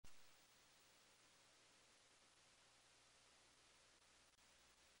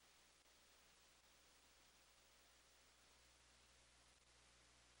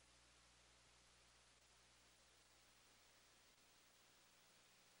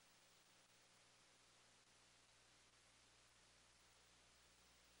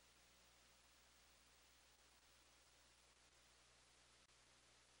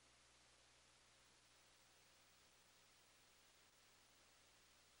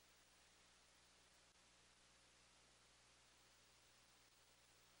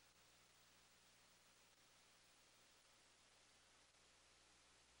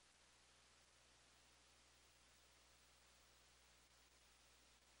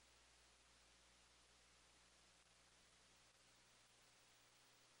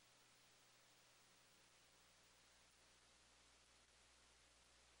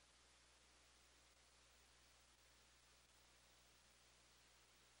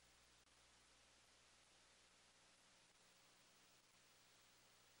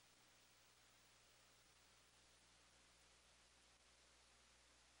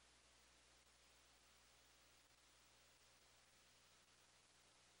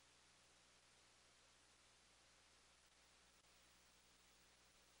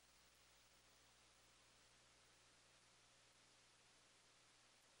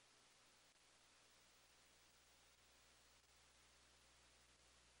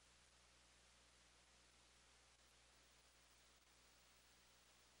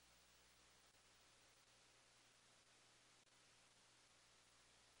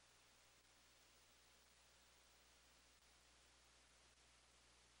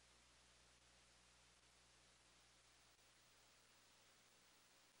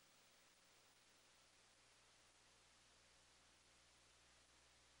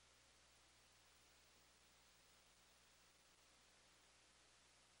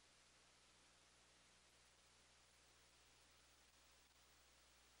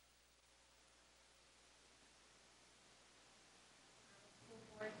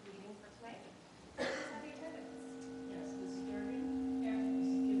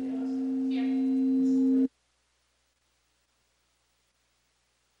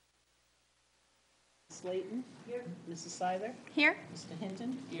Mrs. Layton? Here. Mrs. Seiler? Here. Mr.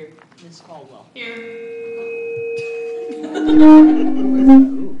 Hinton? Here. Ms. Caldwell? Here.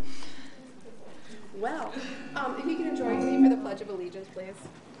 Well, if you can join me for the Pledge of Allegiance, please.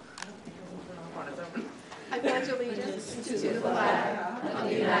 I pledge allegiance to the flag of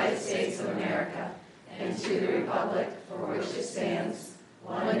the United States of America and to the republic for which it stands,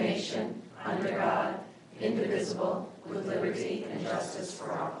 one nation, under God, indivisible, with liberty and justice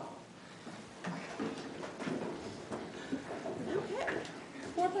for all. Okay.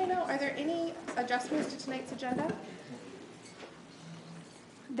 4.0, are there any adjustments to tonight's agenda?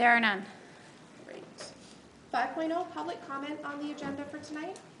 There are none. Great. 5.0, public comment on the agenda for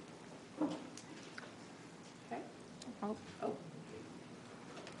tonight? Okay. Oh.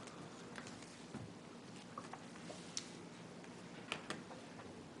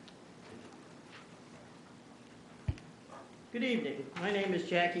 Good evening. My name is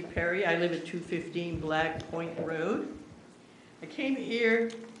Jackie Perry. I live at 215 Black Point Road. I came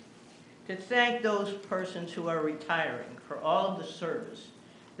here to thank those persons who are retiring for all of the service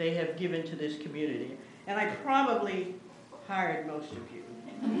they have given to this community. And I probably hired most of you.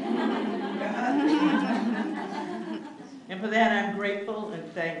 And for that, I'm grateful and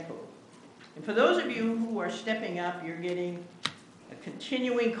thankful. And for those of you who are stepping up, you're getting a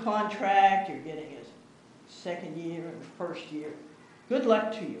continuing contract, you're getting a second year and first year. Good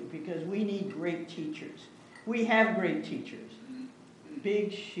luck to you, because we need great teachers. We have great teachers.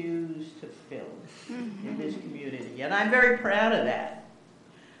 Big shoes to fill in this community, and I'm very proud of that.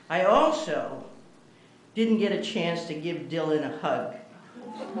 I also didn't get a chance to give Dylan a hug.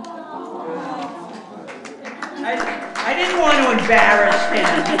 I didn't want to embarrass him.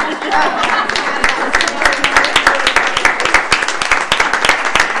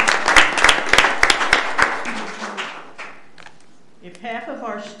 If half of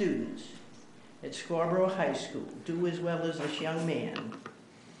our students at Scarborough High School do as well as this young man,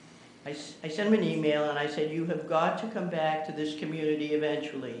 I sent him an email and I said, you have got to come back to this community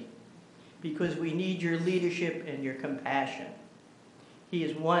eventually because we need your leadership and your compassion. He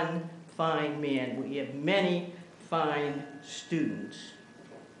is one fine man. We have many fine students.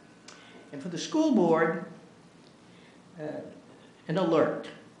 And for the school board, an alert.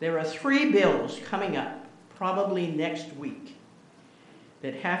 There are 3 bills coming up, probably next week,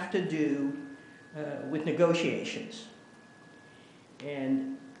 that have to do with negotiations.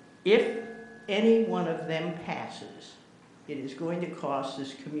 And if any one of them passes, it is going to cost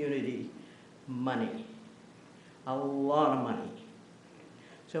this community money, a lot of money.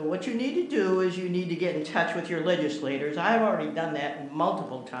 So what you need to do is you need to get in touch with your legislators. I've already done that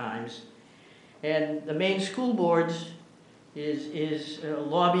multiple times. And the Maine school boards is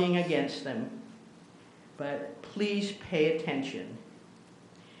lobbying against them. But please pay attention.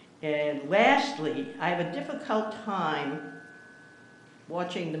 And lastly, I have a difficult time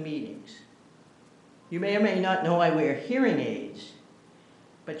watching the meetings. You may or may not know I wear hearing aids,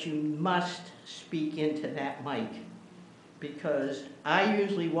 but you must speak into that mic because I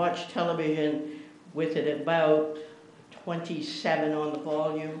usually watch television with it about 27 on the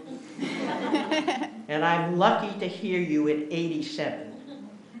volume, and I'm lucky to hear you at 87.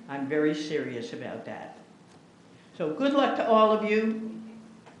 I'm very serious about that. So good luck to all of you.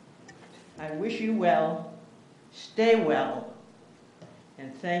 I wish you well, stay well,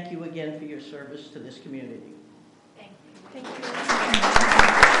 and thank you again for your service to this community. Thank you.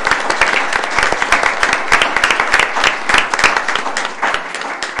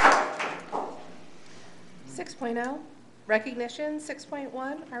 6.0, recognition.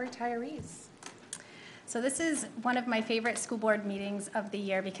 6.1, our retirees. So this is one of my favorite school board meetings of the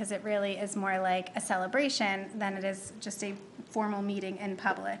year because it really is more like a celebration than it is just a formal meeting in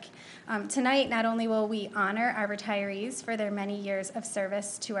public. Tonight, not only will we honor our retirees for their many years of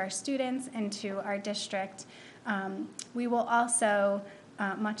service to our students and to our district, we will also,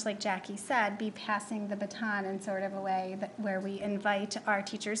 much like Jackie said, be passing the baton in sort of a way where we invite our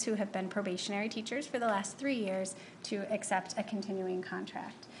teachers who have been probationary teachers for the last 3 years to accept a continuing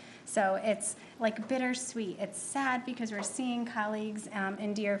contract. So it's like bittersweet. It's sad because we're seeing colleagues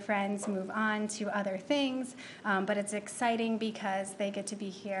and dear friends move on to other things, but it's exciting because they get to be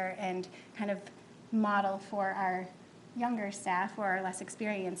here and kind of model for our younger staff or our less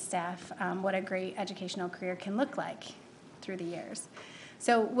experienced staff what a great educational career can look like through the years.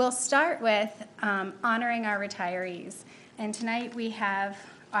 So we'll start with honoring our retirees. And tonight we have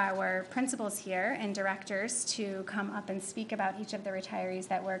our principals here and directors to come up and speak about each of the retirees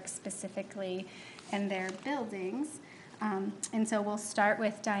that work specifically in their buildings. And so we'll start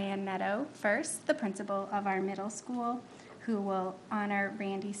with Diane Netto first, the principal of our middle school, who will honor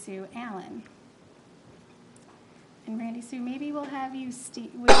Randy Sue Allen. And Randy Sue, maybe we'll have you would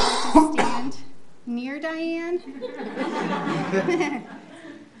you like to stand near Diane?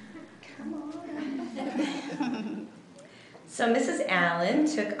 Come on. So Mrs. Allen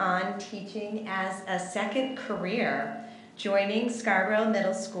took on teaching as a second career, joining Scarborough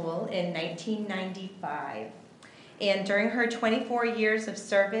Middle School in 1995. And during her 24 years of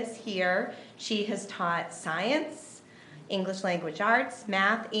service here, she has taught science, English language arts,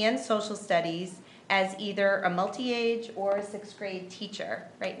 math, and social studies as either a multi-age or a sixth grade teacher.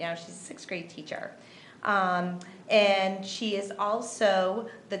 Right now she's a sixth grade teacher. And she is also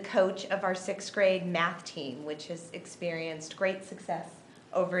the coach of our sixth grade math team, which has experienced great success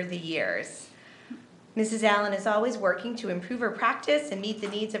over the years. Mrs. Allen is always working to improve her practice and meet the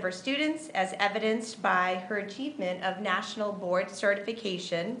needs of her students, as evidenced by her achievement of national board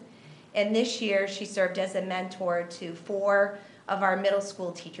certification. And this year, she served as a mentor to 4 of our middle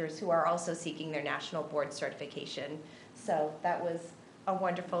school teachers who are also seeking their national board certification. So that was a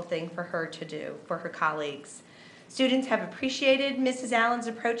wonderful thing for her to do, for her colleagues. Students have appreciated Mrs. Allen's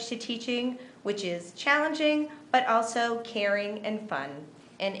approach to teaching, which is challenging, but also caring and fun.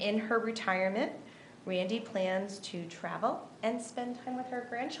 And in her retirement, Randy plans to travel and spend time with her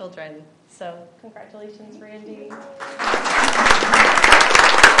grandchildren. So congratulations, Randy.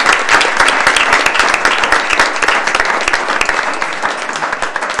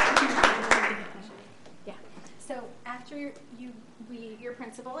 Yeah. So after your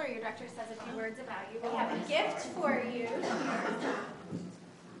principal or your director says a few words about you, we have a gift for you.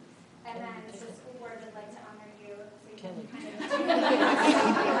 And then the school board would like to honor you. So you can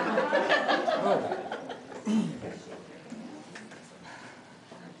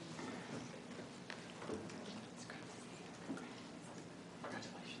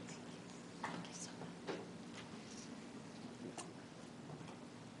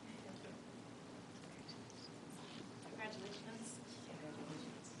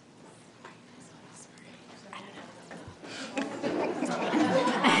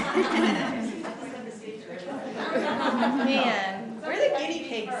Man, we're the guinea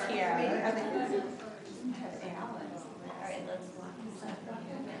pigs here.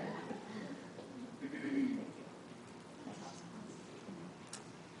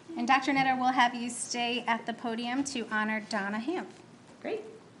 And Dr. Netter will have you stay at the podium to honor Donna Hamp. Great.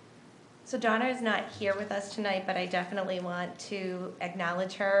 So Donna is not here with us tonight, but I definitely want to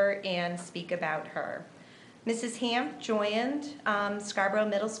acknowledge her and speak about her. Mrs. Hamp joined Scarborough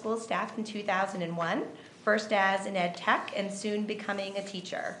Middle School staff in 2001, first as an ed tech and soon becoming a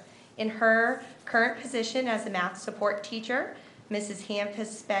teacher. In her current position as a math support teacher, Mrs. Hamp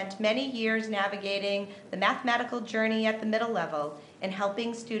has spent many years navigating the mathematical journey at the middle level and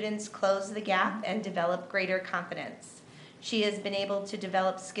helping students close the gap and develop greater confidence. She has been able to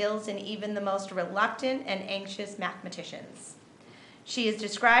develop skills in even the most reluctant and anxious mathematicians. She is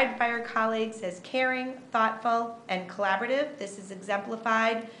described by her colleagues as caring, thoughtful, and collaborative. This is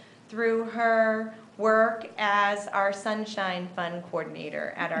exemplified through her work as our Sunshine Fund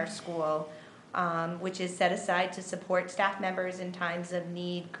coordinator at our school, which is set aside to support staff members in times of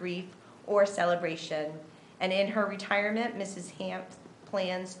need, grief, or celebration. And in her retirement, Mrs. Hamp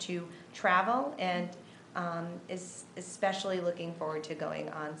plans to travel and is especially looking forward to going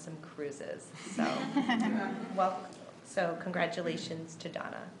on some cruises. So, so congratulations to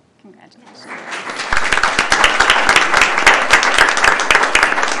Donna. Congratulations.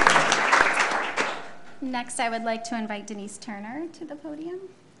 Next, I would like to invite Denise Turner to the podium.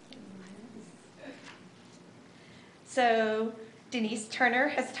 So Denise Turner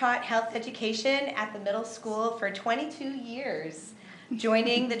has taught health education at the middle school for 22 years,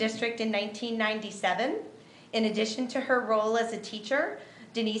 joining the district in 1997. In addition to her role as a teacher,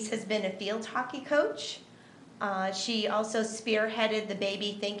 Denise has been a field hockey coach. She also spearheaded the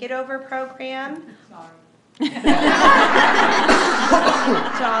Baby Think It Over program. To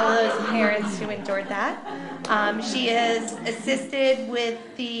all those parents who endured that. She has assisted with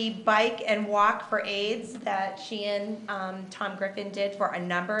the bike and walk for AIDS that she and Tom Griffin did for a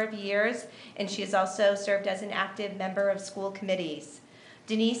number of years, and she has also served as an active member of school committees.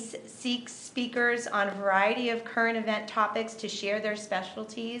 Denise seeks speakers on a variety of current event topics to share their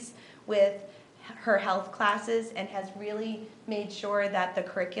specialties with her health classes and has really made sure that the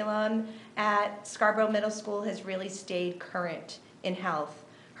curriculum at Scarborough Middle School has really stayed current in health.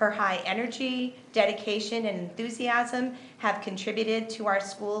 Her high energy, dedication, and enthusiasm have contributed to our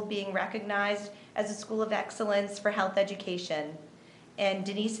school being recognized as a school of excellence for health education. And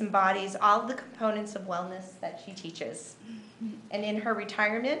Denise embodies all of the components of wellness that she teaches. And in her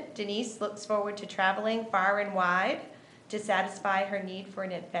retirement, Denise looks forward to traveling far and wide to satisfy her need for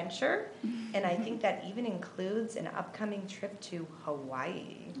an adventure And I think that even includes an upcoming trip to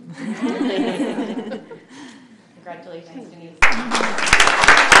Hawaii. Congratulations, Denise.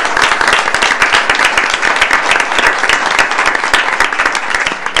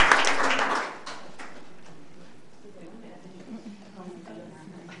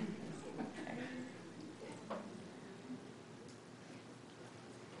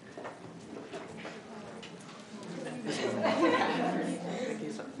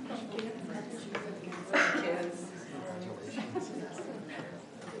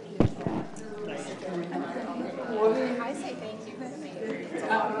 I say thank you.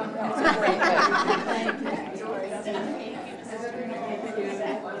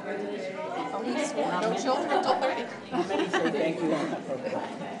 No children until 30. How many say thank you on that program?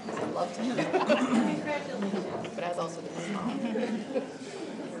 I'd love to. But as also the mom.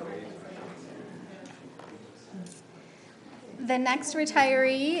 The next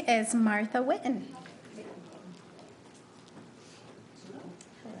retiree is Martha Witten.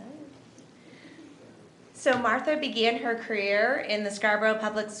 So Martha began her career in the Scarborough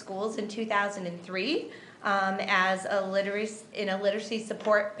Public Schools in 2003 as in a literacy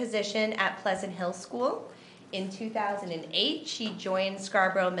support position at Pleasant Hill School. In 2008, she joined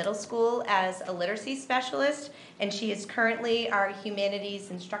Scarborough Middle School as a literacy specialist, and she is currently our humanities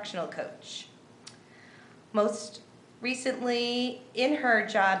instructional coach. Most recently, in her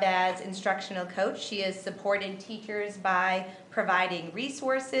job as instructional coach, she has supported teachers by providing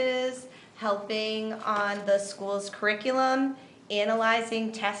resources, helping on the school's curriculum,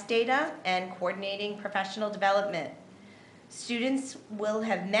 analyzing test data, and coordinating professional development. Students will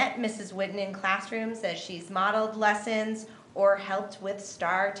have met Mrs. Witten in classrooms as she's modeled lessons or helped with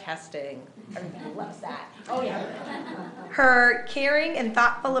STAR testing. Everybody loves that. Oh yeah. Her caring and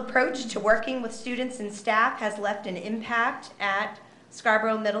thoughtful approach to working with students and staff has left an impact at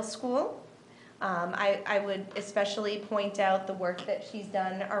Scarborough Middle School. I would especially point out the work that she's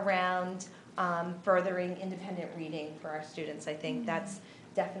done around furthering independent reading for our students. I think that's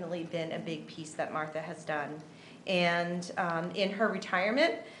definitely been a big piece that Martha has done. And in her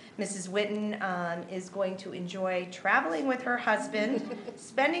retirement, Mrs. Witten is going to enjoy traveling with her husband,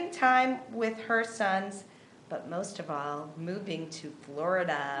 spending time with her sons, but most of all, moving to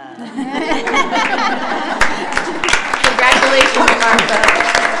Florida. Congratulations, Martha.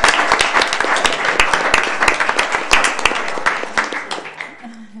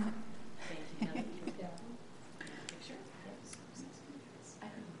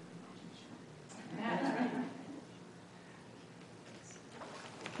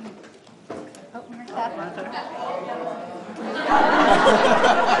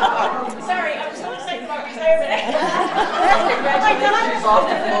 Sorry, I'm so excited about retirement. Congratulations off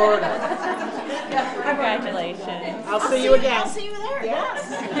to Florida. Congratulations. I'll see you again. I'll see you there.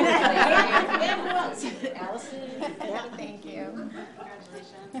 Yes. And who else? Allison. Yeah, thank you.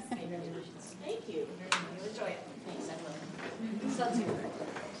 Congratulations. Thank you. You enjoy it. Thanks, I will. Sounds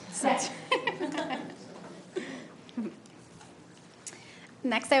good.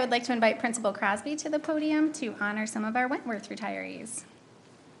 Next, I would like to invite Principal Crosby to the podium to honor some of our Wentworth retirees.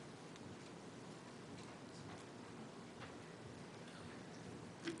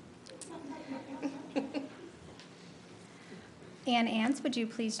 Ann Ants, would you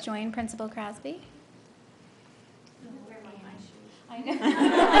please join Principal Crosby? I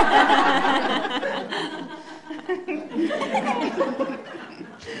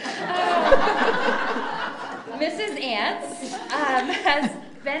Mrs. Ants has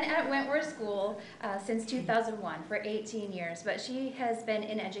been at Wentworth School since 2001 for 18 years, but she has been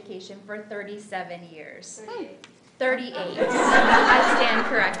in education for 37 years. 38. I stand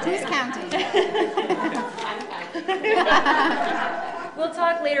corrected. Who's counting? We'll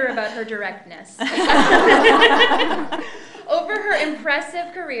talk later about her directness. Over her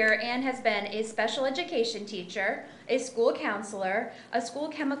impressive career, Anne has been a special education teacher, a school counselor, a school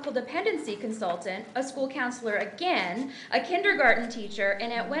chemical dependency consultant, a school counselor again, a kindergarten teacher,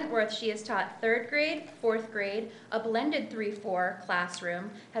 and at Wentworth she has taught 3rd grade, 4th grade, a blended 3-4 classroom,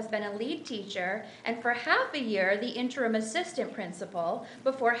 has been a lead teacher, and for half a year the interim assistant principal,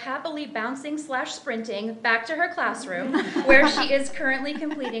 before happily bouncing/sprinting back to her classroom, where she is currently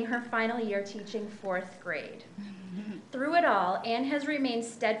completing her final year teaching 4th grade. Through it all, Anne has remained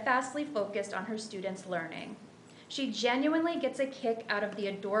steadfastly focused on her students' learning. She genuinely gets a kick out of the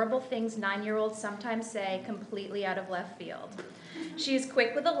adorable things 9-year-olds sometimes say completely out of left field. She is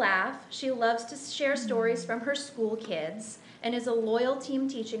quick with a laugh, she loves to share stories from her school kids, and is a loyal team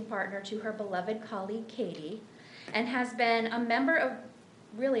teaching partner to her beloved colleague Katie, and has been a member of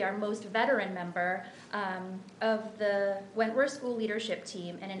really our most veteran member of the Wentworth School leadership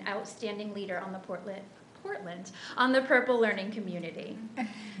team and an outstanding leader on the on the Purple Learning community.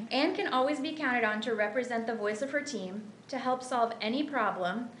 Anne can always be counted on to represent the voice of her team, to help solve any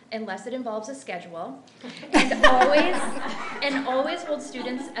problem, unless it involves a schedule, and always hold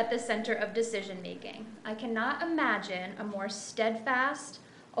students at the center of decision making. I cannot imagine a more steadfast,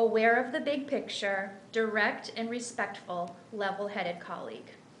 aware of the big picture, direct and respectful, level-headed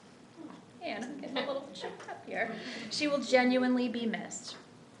colleague. Anne, I'm getting a little choked up here. She will genuinely be missed.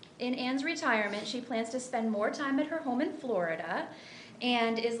 In Anne's retirement, she plans to spend more time at her home in Florida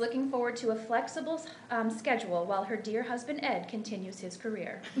and is looking forward to a flexible schedule while her dear husband Ed continues his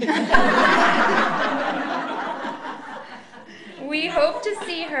career. We hope to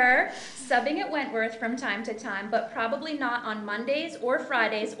see her subbing at Wentworth from time to time, but probably not on Mondays or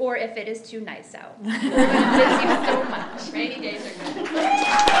Fridays, or if it is too nice out. We're going to miss you so much. Rainy days are good.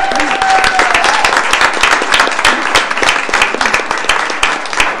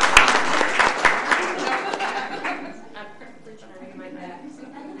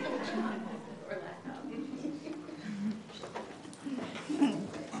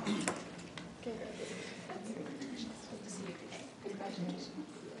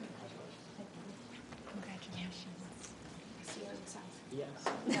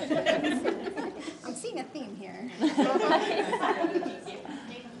 I'm seeing a theme here.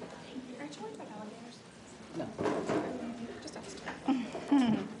 No.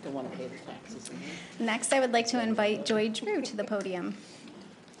 Don't want to pay the taxes. Next, I would like to invite Joy Drew to the podium.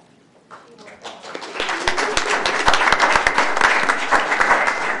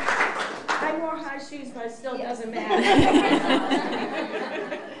 I wore high shoes, but it still doesn't matter.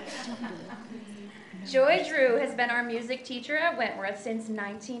 Joy Drew has been our music teacher at Wentworth since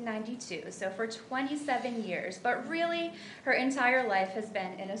 1992, so for 27 years, but really her entire life has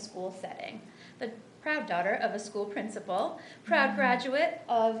been in a school setting. The proud daughter of a school principal, proud graduate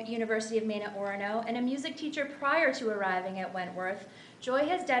of University of Maine at Orono, and a music teacher prior to arriving at Wentworth, Joy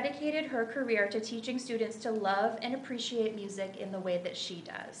has dedicated her career to teaching students to love and appreciate music in the way that she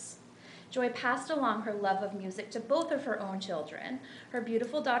does. Joy passed along her love of music to both of her own children, her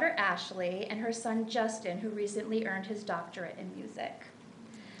beautiful daughter Ashley and her son Justin, who recently earned his doctorate in music.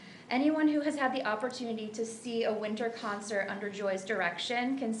 Anyone who has had the opportunity to see a winter concert under Joy's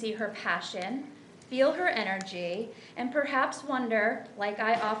direction can see her passion, feel her energy, and perhaps wonder, like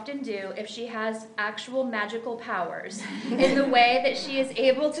I often do, if she has actual magical powers in the way that she is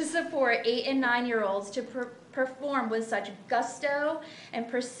able to support 8 and 9-year-olds to perform with such gusto and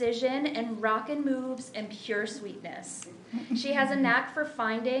precision and rockin' moves and pure sweetness. She has a knack for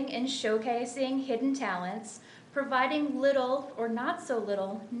finding and showcasing hidden talents, providing little or not so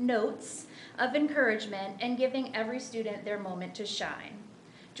little notes of encouragement, and giving every student their moment to shine.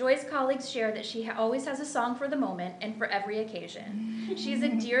 Joy's colleagues share that she always has a song for the moment and for every occasion. She is a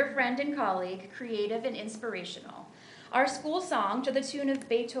dear friend and colleague, creative and inspirational. Our school song, to the tune of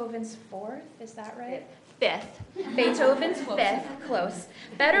Beethoven's Fourth, is that right? Fifth. Beethoven's Fifth, close,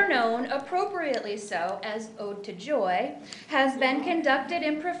 better known, appropriately so, as Ode to Joy, has been conducted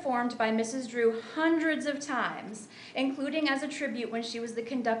and performed by Mrs. Drew hundreds of times, including as a tribute when she was the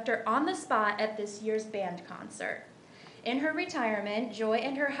conductor on the spot at this year's band concert. In her retirement, Joy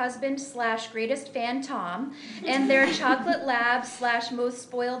and her husband / greatest fan Tom and their chocolate lab / most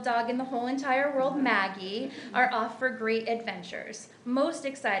spoiled dog in the whole entire world, Maggie, are off for great adventures. Most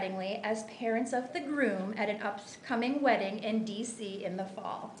excitingly, as parents of the groom at an upcoming wedding in D.C. in the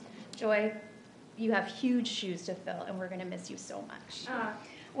fall. Joy, you have huge shoes to fill, and we're going to miss you so much.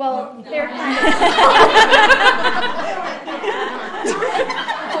 Well, they're kind of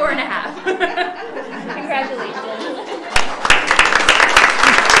 4.5. Congratulations.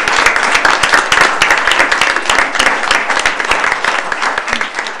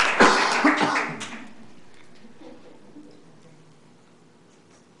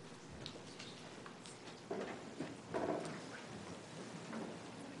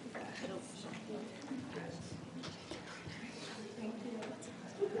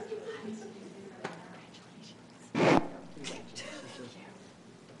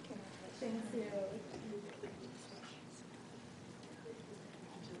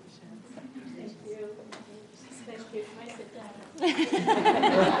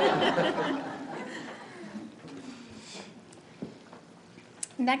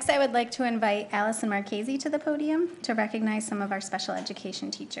 Next, I would like to invite Allison Marchese to the podium to recognize some of our special education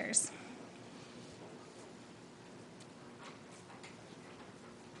teachers.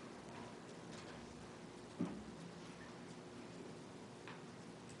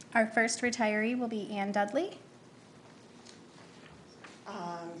 Our first retiree will be Ann Dudley.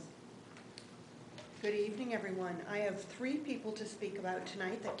 Good evening, everyone. I have 3 people to speak about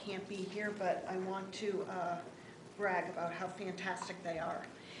tonight that can't be here, but I want to brag about how fantastic they are.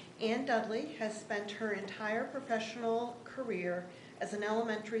 Ann Dudley has spent her entire professional career as an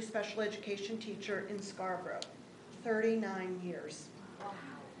elementary special education teacher in Scarborough, 39 years.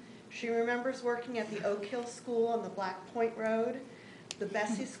 She remembers working at the Oak Hill School on the Black Point Road, the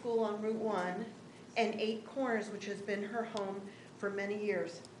Bessie School on Route 1, and 8 Corners, which has been her home for many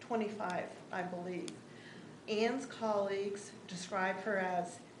years, 25, I believe. Ann's colleagues describe her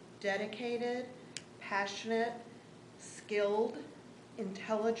as dedicated, passionate, skilled,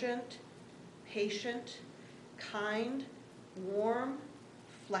 intelligent, patient, kind, warm,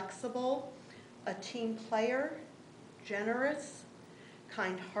 flexible, a team player, generous,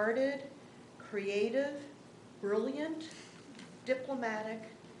 kind-hearted, creative, brilliant, diplomatic,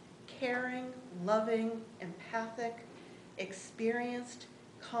 caring, loving, empathic, experienced,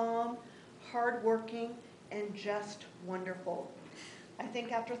 calm, hardworking, and just wonderful. I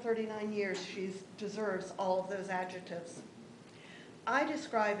think after 39 years, she deserves all of those adjectives. I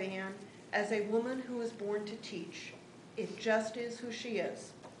describe Ann as a woman who was born to teach. It just is who she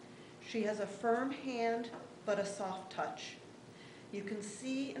is. She has a firm hand, but a soft touch. You can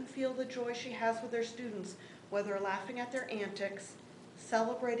see and feel the joy she has with her students, whether laughing at their antics,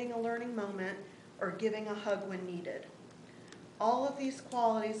 celebrating a learning moment, or giving a hug when needed. All of these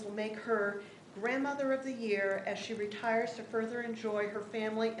qualities will make her Grandmother of the Year as she retires to further enjoy her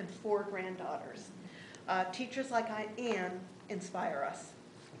family and 4 granddaughters. Teachers like Ann inspire us.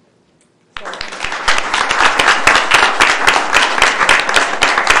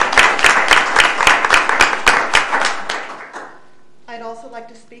 I'd also like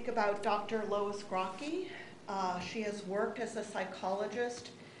to speak about Dr. Lois Grocke. She has worked as a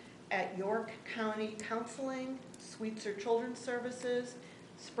psychologist at York County Counseling, Sweetser Children's Services,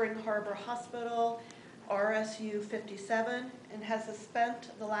 Spring Harbor Hospital, RSU 57, and has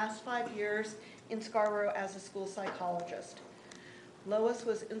spent the last 5 years in Scarborough as a school psychologist. Lois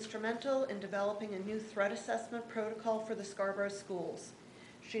was instrumental in developing a new threat assessment protocol for the Scarborough schools.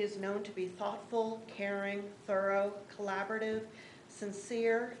 She is known to be thoughtful, caring, thorough, collaborative,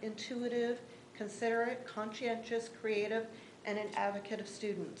 sincere, intuitive, considerate, conscientious, creative, and an advocate of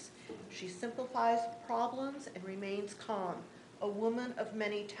students. She simplifies problems and remains calm, a woman of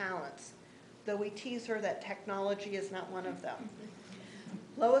many talents, though we tease her that technology is not one of them.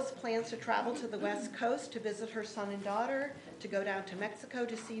 Lois plans to travel to the West Coast to visit her son and daughter, to go down to Mexico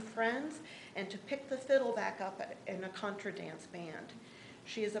to see friends, and to pick the fiddle back up in a contra dance band.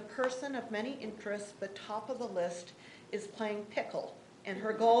 She is a person of many interests, but top of the list is playing pickle, and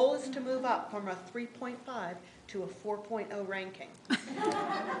her goal is to move up from a 3.5 to a 4.0 ranking.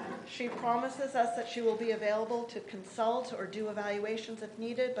 She promises us that she will be available to consult or do evaluations if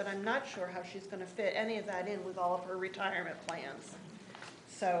needed, but I'm not sure how she's going to fit any of that in with all of her retirement plans.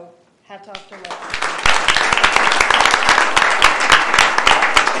 So, hats off to Lois.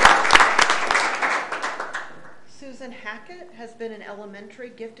 Susan Hackett has been an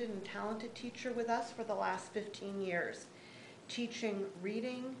elementary gifted and talented teacher with us for the last 15 years, teaching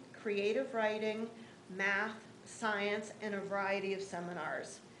reading, creative writing, math, science, and a variety of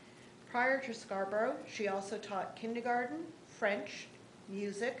seminars. Prior to Scarborough, she also taught kindergarten, French,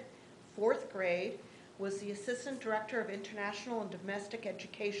 music, 4th grade, was the Assistant Director of International and Domestic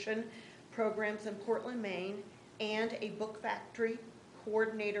Education Programs in Portland, Maine, and a Book Factory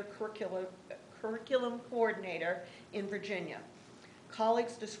Coordinator, Curriculum Coordinator in Virginia.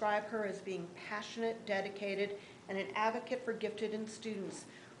 Colleagues describe her as being passionate, dedicated, and an advocate for gifted and students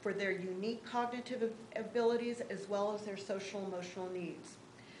for their unique cognitive abilities as well as their social and emotional needs.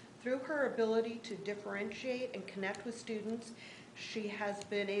 Through her ability to differentiate and connect with students, she has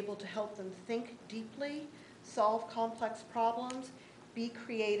been able to help them think deeply, solve complex problems, be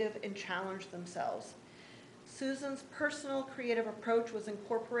creative, and challenge themselves. Susan's personal creative approach was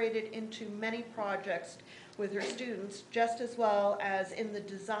incorporated into many projects with her students, just as well as in the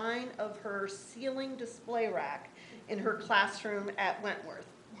design of her ceiling display rack in her classroom at Wentworth,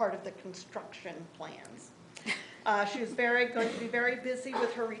 part of the construction plans. She was going to be very busy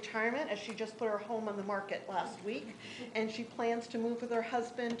with her retirement, as she just put her home on the market last week, and she plans to move with her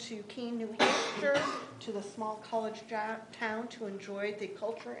husband to Keene, New Hampshire, to the small college town to enjoy the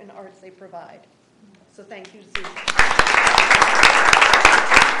culture and arts they provide. So thank you, Susan.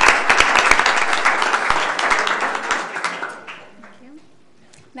 Thank you.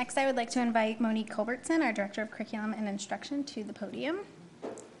 Next, I would like to invite Monique Culbertson, our Director of Curriculum and Instruction, to the podium.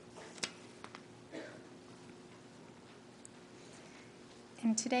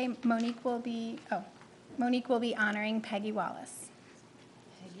 And today, Monique will be honoring Peggy Wallace.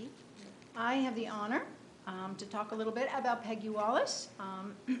 Peggy? I have the honor to talk a little bit about Peggy Wallace.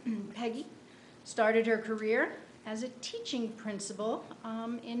 Peggy started her career as a teaching principal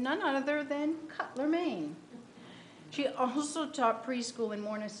in none other than Cutler, Maine. She also taught preschool and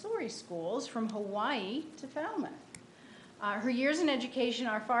Montessori schools from Hawaii to Falmouth. Her years in education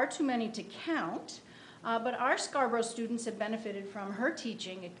are far too many to count, but our Scarborough students have benefited from her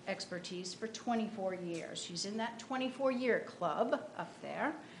teaching expertise for 24 years. She's in that 24-year club up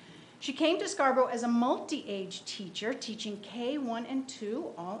there. She came to Scarborough as a multi-age teacher, teaching K1 and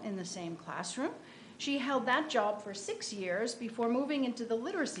 2, all in the same classroom. She held that job for 6 years before moving into the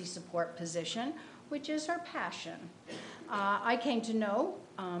literacy support position, which is her passion. I came to know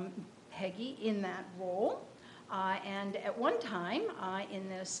Peggy in that role, and at one time in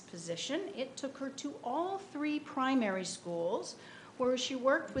this position, it took her to all 3 primary schools where she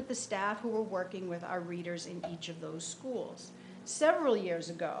worked with the staff who were working with our readers in each of those schools. Several years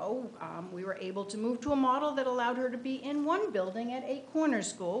ago, we were able to move to a model that allowed her to be in one building at 8 Corners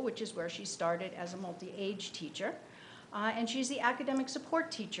School, which is where she started as a multi-age teacher. And she's the academic support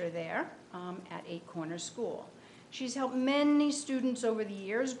teacher there at 8 Corners School. She's helped many students over the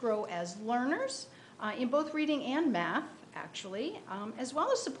years grow as learners in both reading and math, actually, as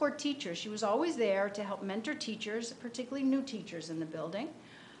well as support teachers. She was always there to help mentor teachers, particularly new teachers in the building.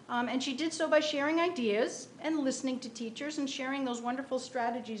 And she did so by sharing ideas and listening to teachers and sharing those wonderful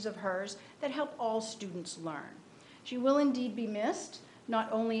strategies of hers that help all students learn. She will indeed be missed,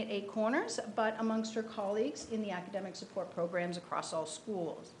 not only at 8 Corners, but amongst her colleagues in the academic support programs across all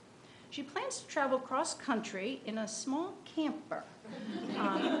schools. She plans to travel cross-country in a small camper.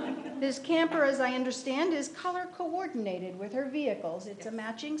 This camper, as I understand, is color coordinated with her vehicles. It's a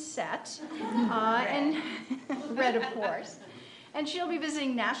matching set, and red, of course. And she'll be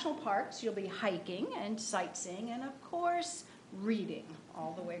visiting national parks, she'll be hiking and sightseeing, and of course, reading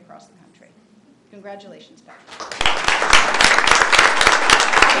all the way across the country. Congratulations, Peggy.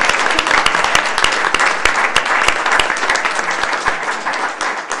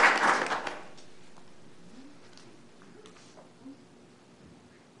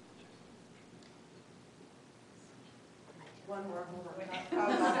 One more.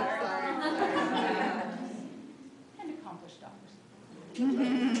 And accomplished doctors. I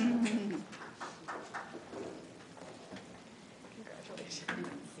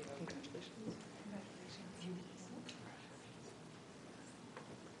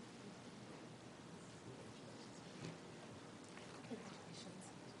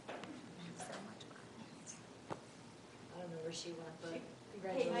don't know where she went, but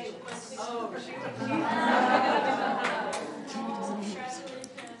congratulations. Oh, she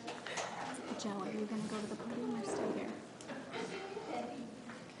Joe, are you going to go to the podium or stay here?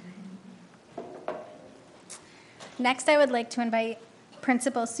 Next, I would like to invite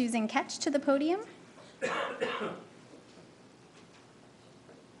Principal Susan Ketch to the podium.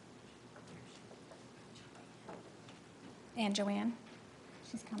 And Joanne,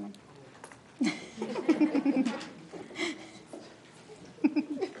 she's coming.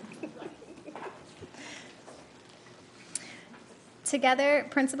 Together,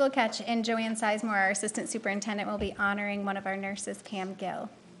 Principal Ketch and Joanne Sizemore, our Assistant Superintendent, will be honoring one of our nurses, Pam Gill.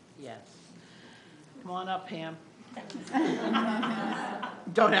 Yes. Come on up, Pam.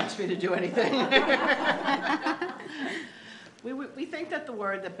 Don't ask me to do anything. We think that the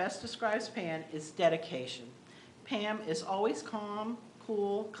word that best describes Pam is dedication. Pam is always calm,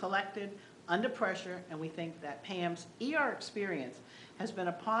 cool, collected, under pressure, and we think that Pam's ER experience has been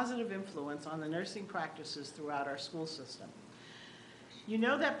a positive influence on the nursing practices throughout our school system. You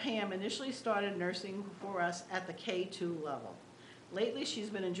know that Pam initially started nursing for us at the K2 level. Lately, she's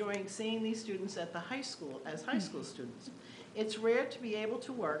been enjoying seeing these students at the high school as high school students. It's rare to be able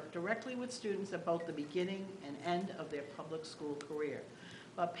to work directly with students at both the beginning and end of their public school career.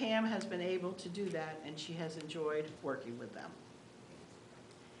 But Pam has been able to do that, and she has enjoyed working with them.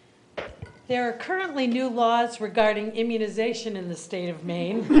 There are currently new laws regarding immunization in the state of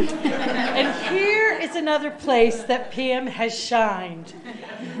Maine. And here is another place that Pam has shined.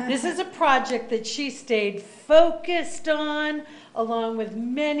 This is a project that she stayed focused on, along with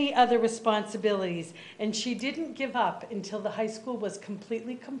many other responsibilities, and she didn't give up until the high school was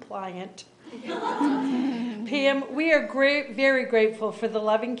completely compliant. Pam, we are very grateful for the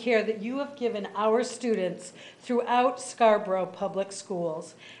loving care that you have given our students throughout Scarborough Public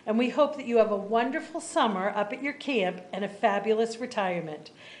Schools, and we hope that you have a wonderful summer up at your camp and a fabulous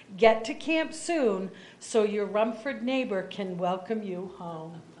retirement. Get to camp soon so your Rumford neighbor can welcome you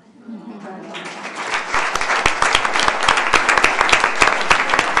home.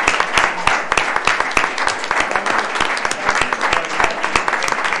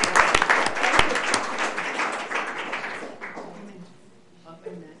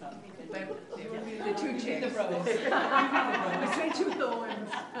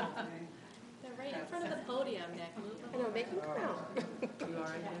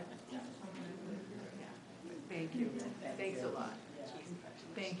 Thanks a lot.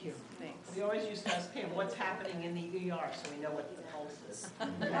 Thank you. Thanks. We always used to ask Pam, what's happening in the ER, so we know what the pulse is.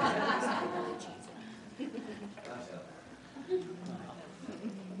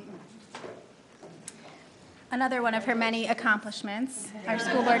 Another one of her many accomplishments, our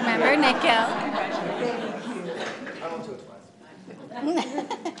school board member, Nick Gill. I went to it twice.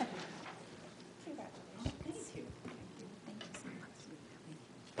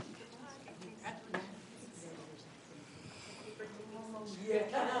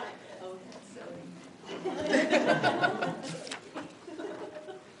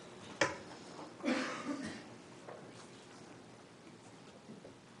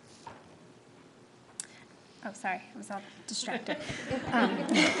 Oh, sorry, I was all distracted.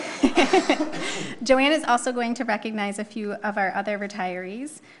 Joanne is also going to recognize a few of our other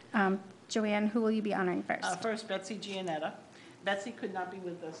retirees. Joanne, who will you be honoring first? First, Betsy Gianetta. Betsy could not be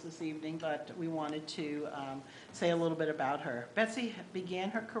with us this evening, but we wanted to say a little bit about her. Betsy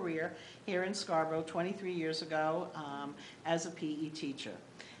began her career here in Scarborough 23 years ago as a PE teacher.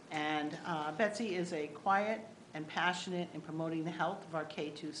 And Betsy is a quiet and passionate in promoting the health of our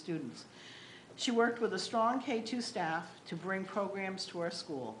K-2 students. She worked with a strong K-2 staff to bring programs to our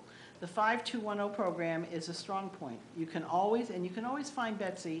school. The 5210 program is a strong point. You can always find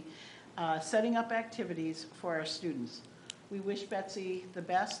Betsy setting up activities for our students. We wish Betsy the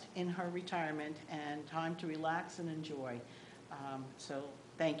best in her retirement and time to relax and enjoy. So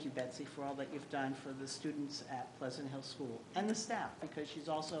thank you, Betsy, for all that you've done for the students at Pleasant Hill School and the staff, because she's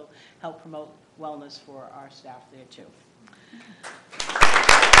also helped promote wellness for our staff there too.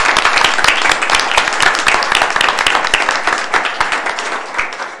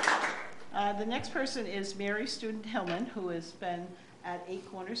 The next person is Mary Student Hillman, who has been at Eight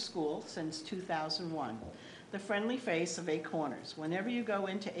Corners School since 2001. The friendly face of Eight Corners. Whenever you go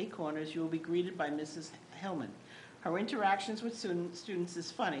into Eight Corners, you will be greeted by Mrs. Hillman. Her interactions with students is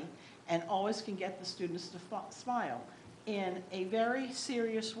funny and always can get the students to smile in a very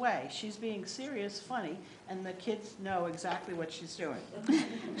serious way. She's being serious, funny, and the kids know exactly what she's doing.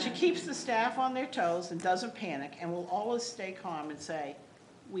 She keeps the staff on their toes and doesn't panic and will always stay calm and say,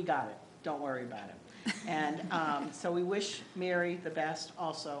 "We got it. Don't worry about it." And so we wish Mary the best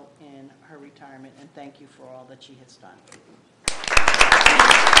also in her retirement, and thank you for all that she has done.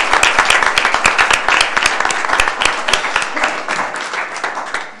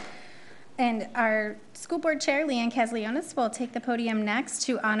 And our school board chair, Leanne Caslionis, will take the podium next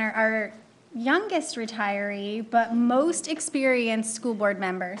to honor our youngest retiree, but most experienced school board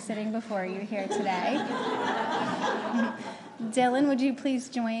member sitting before you here today. Dylan, would you please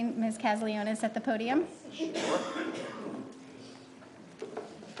join Ms. Caslionis at the podium? And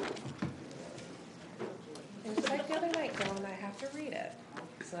just like the other night, Dylan, I have to read it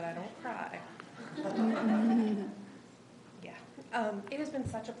so that I don't cry. Yeah. It has been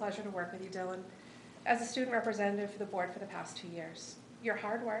such a pleasure to work with you, Dylan, as a student representative for the board for the past 2 years. Your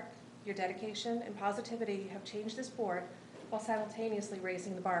hard work, your dedication, and positivity have changed this board while simultaneously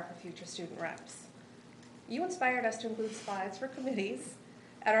raising the bar for future student reps. You inspired us to include slides for committees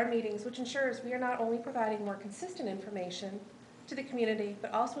at our meetings, which ensures we are not only providing more consistent information to the community,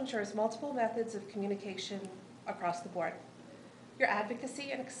 but also ensures multiple methods of communication across the board. Your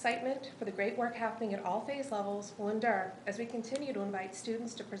advocacy and excitement for the great work happening at all phase levels will endure as we continue to invite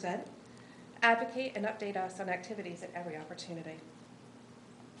students to present, advocate, and update us on activities at every opportunity.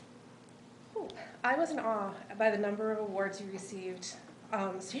 I was in awe by the number of awards you received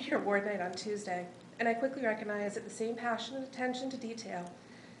senior award night on Tuesday, and I quickly recognized that the same passion and attention to detail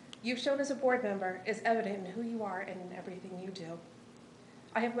you've shown as a board member is evident in who you are and in everything you do.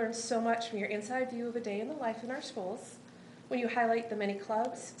 I have learned so much from your inside view of a day in the life in our schools when you highlight the many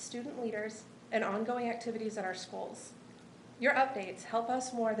clubs, student leaders, and ongoing activities at our schools. Your updates help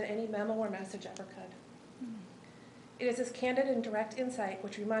us more than any memo or message ever could. It is this candid and direct insight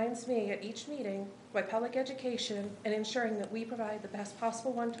which reminds me at each meeting why public education and ensuring that we provide the best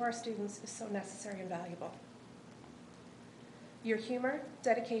possible one to our students is so necessary and valuable. Your humor,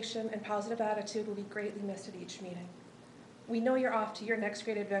 dedication, and positive attitude will be greatly missed at each meeting. We know you're off to your next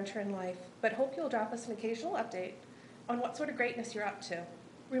great adventure in life, but hope you'll drop us an occasional update on what sort of greatness you're up to.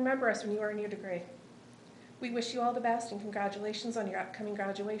 Remember us when you earn your degree. We wish you all the best and congratulations on your upcoming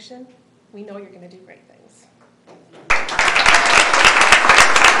graduation. We know you're going to do great things.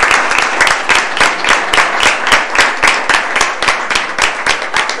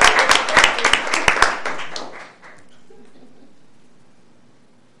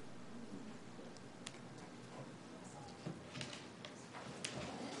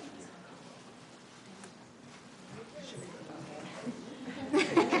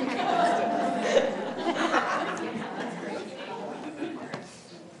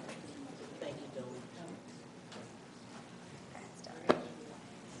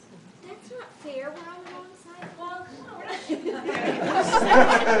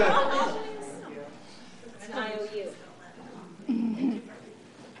 It's an IOU.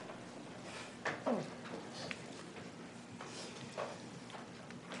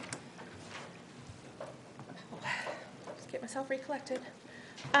 Just get myself recollected.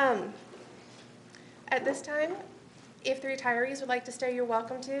 At this time, if the retirees would like to stay, you're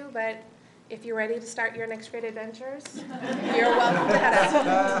welcome to, but if you're ready to start your next grade adventures, you're welcome to head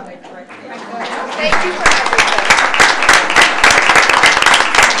out. Thank you for everything.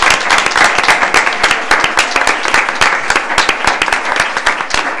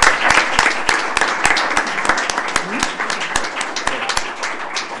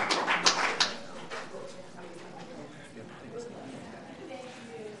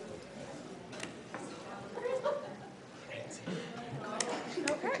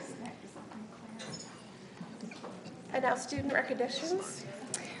 Okay. And now student recognitions.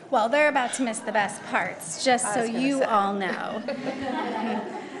 Well, they're about to miss the best parts, just so you all know.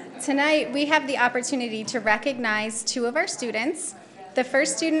 Tonight, we have the opportunity to recognize two of our students. The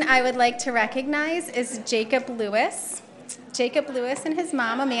first student I would like to recognize is Jacob Lewis. Jacob Lewis and his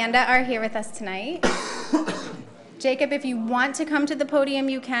mom, Amanda, are here with us tonight. Jacob, if you want to come to the podium,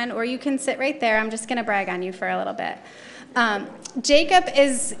 you can, or you can sit right there. I'm just going to brag on you for a little bit. Jacob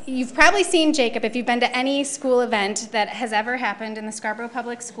is, you've probably seen Jacob if you've been to any school event that has ever happened in the Scarborough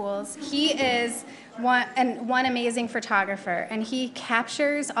Public Schools. He is one amazing photographer, and he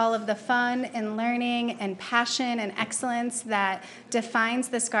captures all of the fun and learning and passion and excellence that defines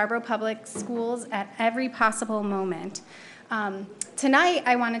the Scarborough Public Schools at every possible moment. Tonight,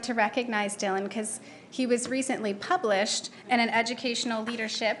 I wanted to recognize Dylan because he was recently published in an educational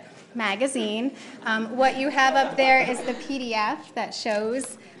leadership magazine. What you have up there is the PDF that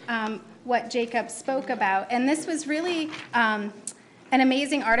shows what Jacob spoke about. And this was really an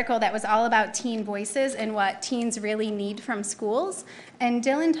amazing article that was all about teen voices and what teens really need from schools. And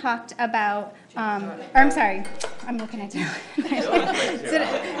Dylan talked about, I'm sorry, I'm looking at Dylan. did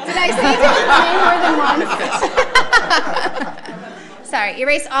I say Dylan's name more than once? Sorry,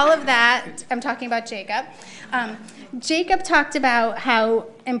 erase all of that. I'm talking about Jacob. Jacob talked about how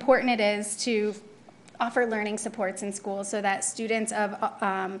important it is to offer learning supports in schools so that students of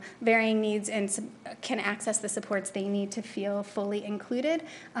varying needs can access the supports they need to feel fully included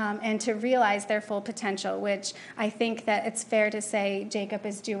and to realize their full potential, which I think that it's fair to say Jacob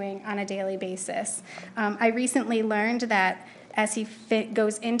is doing on a daily basis. I recently learned that as he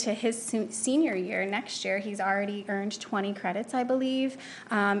goes into his senior year next year, he's already earned 20 credits, I believe,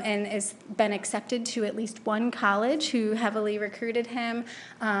 and has been accepted to at least one college who heavily recruited him,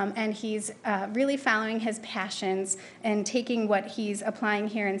 and he's really following his passions and taking what he's applying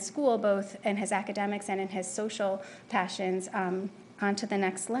here in school, both in his academics and in his social passions, onto the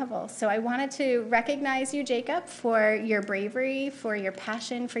next level. So I wanted to recognize you, Jacob, for your bravery, for your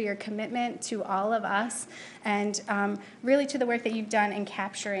passion, for your commitment to all of us, and really to the work that you've done in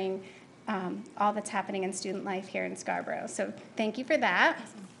capturing all that's happening in student life here in Scarborough. So thank you for that.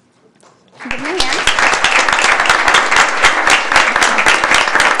 Give me a hand.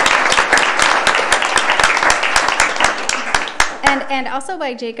 And also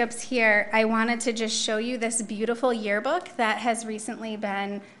while Jacob's here, I wanted to just show you this beautiful yearbook that has recently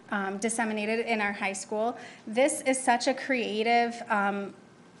been disseminated in our high school. This is such a creative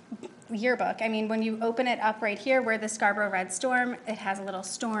yearbook. I mean, when you open it up right here, we're the Scarborough Red Storm. It has a little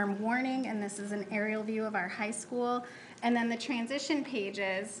storm warning, and this is an aerial view of our high school. And then the transition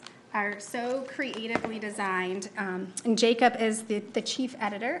pages are so creatively designed. And Jacob is the chief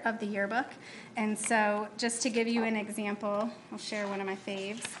editor of the yearbook. And so just to give you an example, I'll share one of my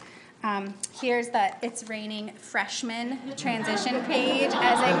faves. Here's the It's Raining Freshman transition page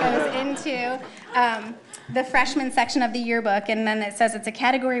as it goes into the freshman section of the yearbook. And then it says it's a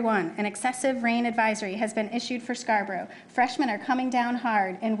Category 1. An excessive rain advisory has been issued for Scarborough. Freshmen are coming down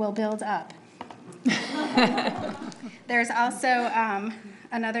hard and will build up. There's also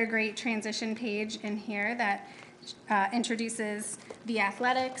another great transition page in here that introduces the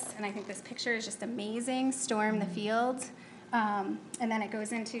athletics, and I think this picture is just amazing. Storm the field. And then it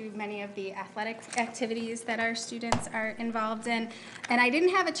goes into many of the athletic activities that our students are involved in. And I didn't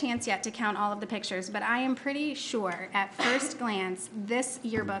have a chance yet to count all of the pictures, but I am pretty sure at first glance this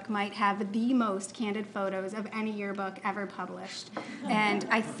yearbook might have the most candid photos of any yearbook ever published. And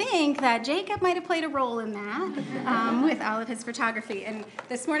I think that Jacob might have played a role in that with all of his photography. And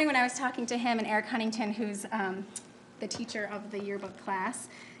this morning when I was talking to him and Eric Huntington, who's the teacher of the yearbook class,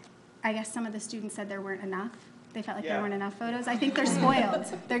 I guess some of the students said there weren't enough. They felt like there weren't enough photos. I think they're spoiled.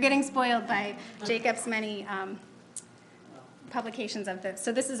 They're getting spoiled by Jacob's many publications of this.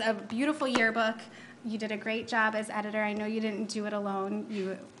 So this is a beautiful yearbook. You did a great job as editor. I know you didn't do it alone. He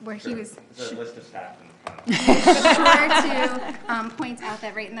was There's a list of staff in the front. sure to point out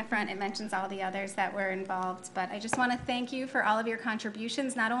that right in the front it mentions all the others that were involved. But I just want to thank you for all of your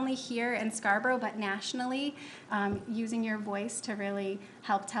contributions, not only here in Scarborough, but nationally, using your voice to really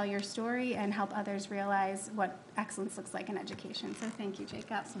help tell your story and help others realize what excellence looks like in education. So thank you,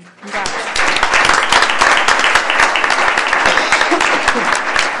 Jacob.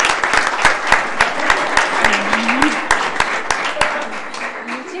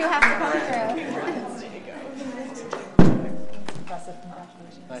 You two have to come through.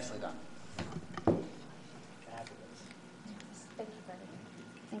 Nicely done. Thank you for everything.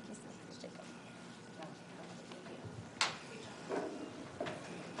 Thank you so much, Jacob.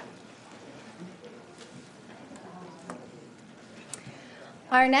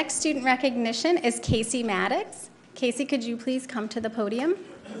 Our next student recognition is Casey Maddox. Casey, could you please come to the podium?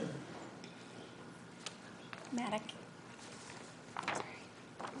 Maddox.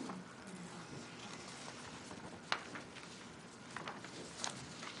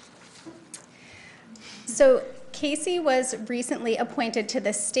 So Casey was recently appointed to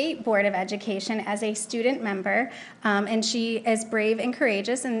the State Board of Education as a student member, and she is brave and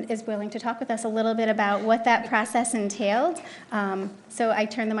courageous and is willing to talk with us a little bit about what that process entailed. So I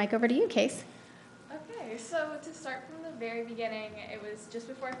turn the mic over to you, Case. Okay, so to start from the very beginning, it was just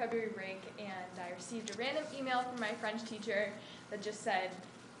before February break, and I received a random email from my French teacher that just said,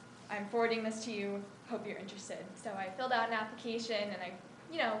 "I'm forwarding this to you, hope you're interested." So I filled out an application, and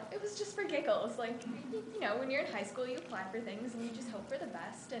it was just for giggles. Like, when you're in high school, you apply for things, and you just hope for the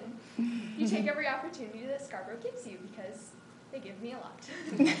best, and you take every opportunity that Scarborough gives you, because they give me a lot.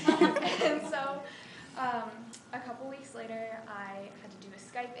 And so a couple weeks later, I had to do a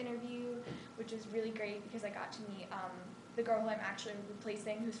Skype interview, which was really great because I got to meet the girl who I'm actually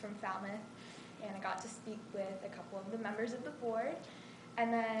replacing, who's from Falmouth, and I got to speak with a couple of the members of the board.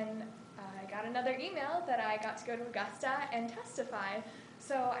 And then I got another email that I got to go to Augusta and testify.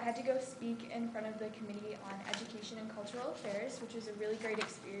 So I had to go speak in front of the Committee on Education and Cultural Affairs, which was a really great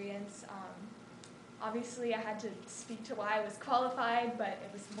experience. Obviously, I had to speak to why I was qualified, but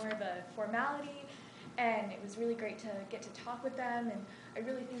it was more of a formality, and it was really great to get to talk with them, and I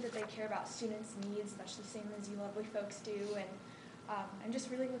really think that they care about students' needs, much the same as you lovely folks do, and I'm just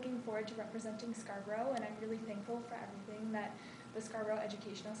really looking forward to representing Scarborough, and I'm really thankful for everything that the Scarborough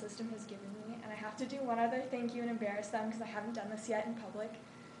educational system has given me. And I have to do one other thank you and embarrass them because I haven't done this yet in public.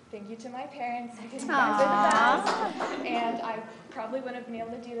 Thank you to my parents, because you guys are the best, and I probably wouldn't have been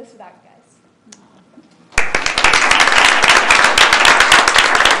able to do this without you guys.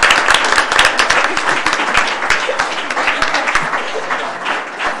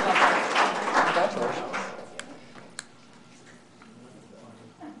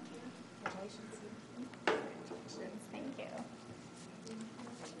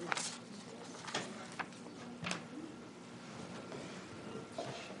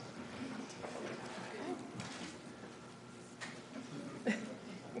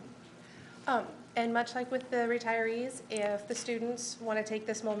 And much like with the retirees, if the students want to take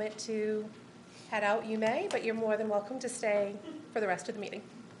this moment to head out, you may, but you're more than welcome to stay for the rest of the meeting.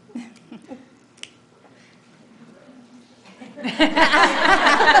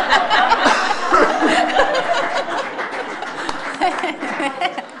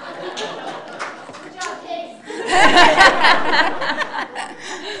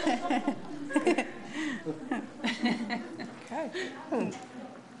 Okay.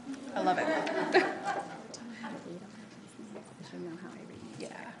 I love it. Yeah,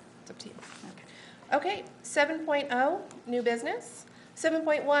 it's up to you. Okay, 7.0, new business.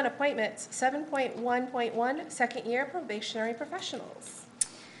 7.1, appointments. 7.1.1, second year probationary professionals.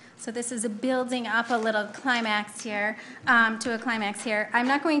 So this is building up a little climax here, to a climax here. I'm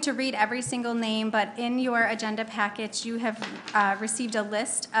not going to read every single name, but in your agenda package, you have received a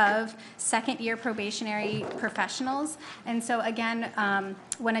list of second-year probationary professionals. And so again,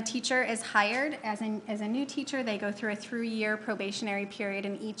 when a teacher is hired as a new teacher, they go through a 3-year probationary period,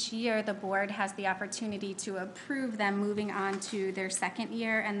 and each year the board has the opportunity to approve them moving on to their second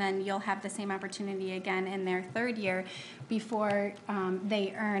year, and then you'll have the same opportunity again in their 3rd year before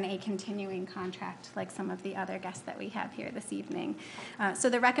they earn a continuing contract like some of the other guests that we have here this evening. So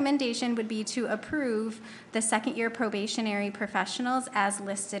the recommendation would be to approve the second-year probationary professionals as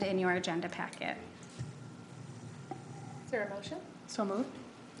listed in your agenda packet. Is there a motion? So moved.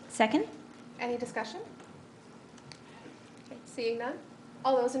 Second? Any discussion? Okay, seeing none.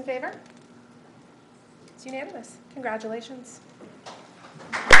 All those in favor? It's unanimous. Congratulations.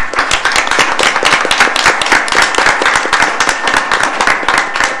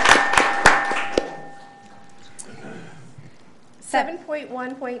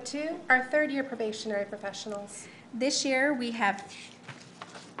 7.1.2, our third-year probationary professionals. This year, we have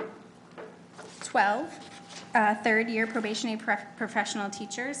 12 third-year probationary professional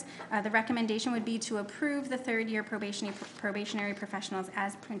teachers. The recommendation would be to approve the third-year probationary professionals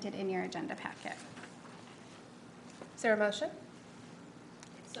as printed in your agenda packet. Is there a motion?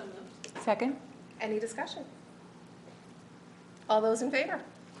 So moved. Second? Any discussion? All those in favor?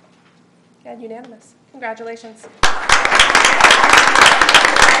 And unanimous. Congratulations.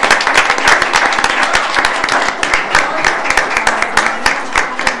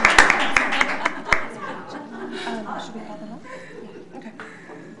 Should we call them up? Yeah. Okay.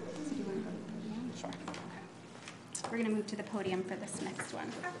 Sure. We're going to move to the podium for this next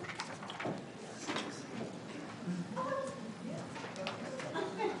one.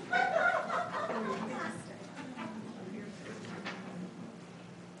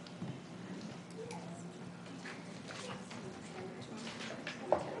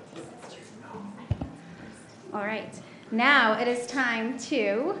 All right. Now it is time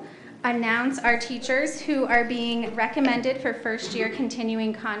to announce our teachers who are being recommended for first-year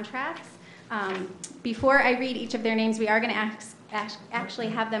continuing contracts. Before I read each of their names, we are going to actually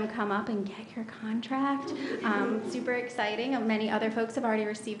have them come up and get your contract. Super exciting. Many other folks have already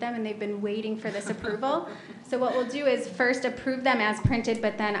received them, and they've been waiting for this approval. So what we'll do is first approve them as printed,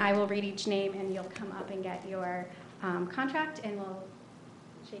 but then I will read each name, and you'll come up and get your contract, and we'll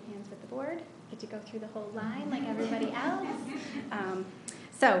shake hands with the board. Get to go through the whole line like everybody else.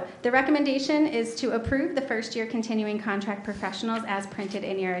 So the recommendation is to approve the first-year continuing contract professionals as printed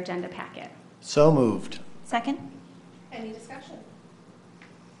in your agenda packet. So moved. Second? Any discussion?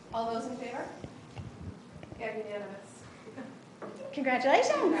 All those in favor? And unanimous.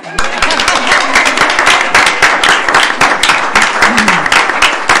 Congratulations.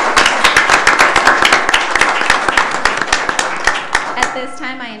 At this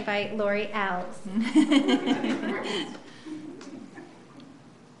time, I invite Lori Alves.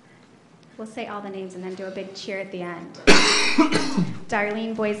 We'll say all the names and then do a big cheer at the end.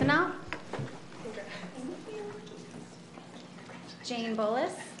 Darlene Boisenau. Jane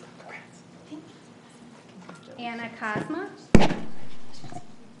Bullis. Anna Cosma.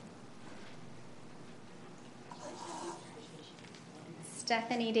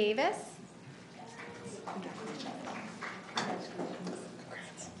 Stephanie Davis.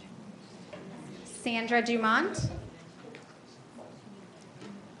 Sandra Dumont.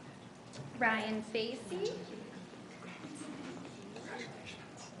 Ryan Facey.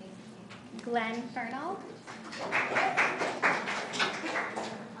 Glenn Fernald.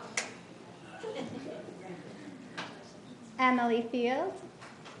 Emily Field.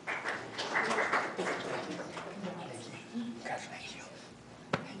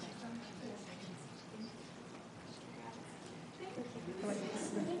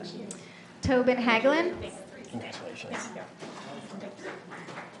 Tobin Hagelin. Congratulations.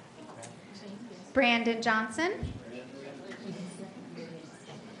 Brandon Johnson.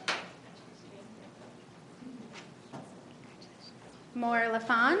 Maura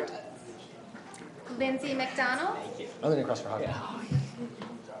LaFond. Lindsay McDonald. I'm going to cross for hug.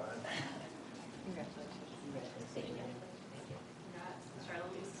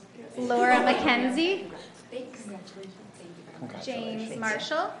 Laura McKenzie. James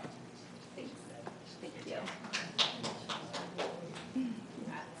Marshall.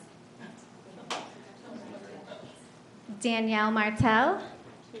 Danielle Martel.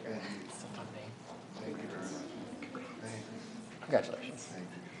 Congratulations.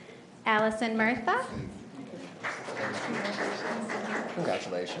 Allison Murtha.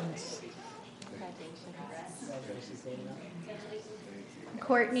 Congratulations.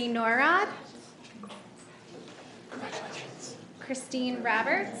 Courtney Norrod. Congratulations. Christine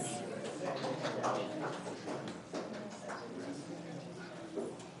Roberts.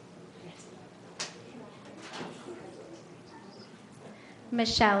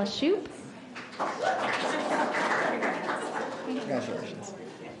 Michelle Shoup. Congratulations.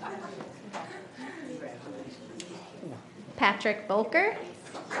 Patrick Volker.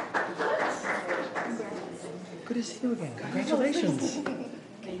 Good to see you again. Congratulations.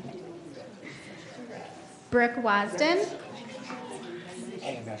 Brooke Wasden.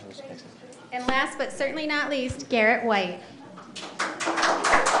 Hey, congratulations. And last but certainly not least, Garrett White.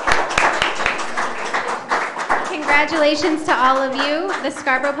 Congratulations to all of you. The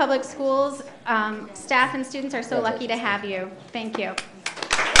Scarborough Public Schools staff and students are so lucky to have you. Thank you.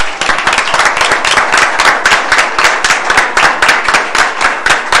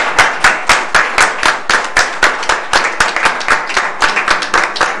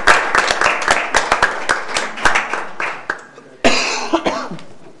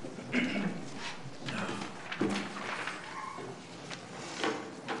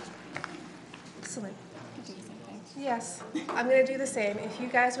 I'm going to do the same. If you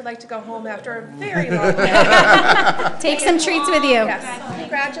guys would like to go home after a very long day. Take some treats with you. Yes.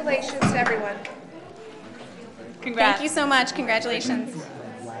 Congratulations to everyone. Congrats. Thank you so much. Congratulations.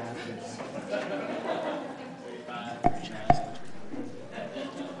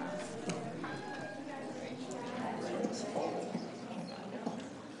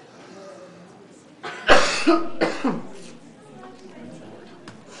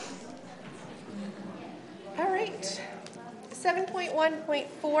 All right.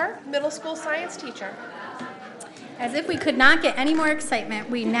 7.1.4, middle school science teacher. As if we could not get any more excitement,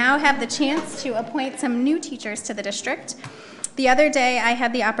 we now have the chance to appoint some new teachers to the district. The other day, I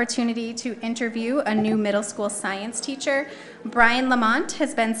had the opportunity to interview a new middle school science teacher. Brian Lamont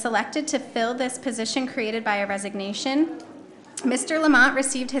has been selected to fill this position created by a resignation. Mr. Lamont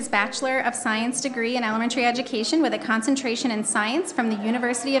received his Bachelor of Science degree in elementary education with a concentration in science from the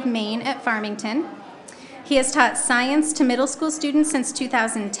University of Maine at Farmington. He has taught science to middle school students since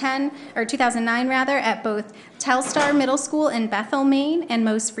 2009 at both Telstar Middle School in Bethel, Maine, and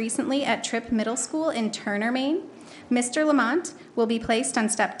most recently at Tripp Middle School in Turner, Maine. Mr. Lamont will be placed on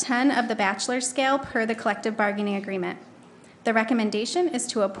step 10 of the bachelor scale per the collective bargaining agreement. The recommendation is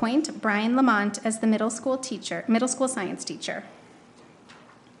to appoint Brian Lamont as the middle school science teacher.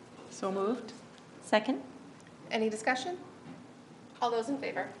 So moved? Second? Any discussion? All those in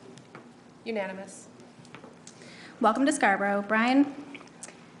favor? Unanimous. Welcome to Scarborough, Brian.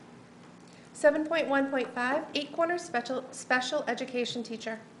 7.1.5, Eight Corners special education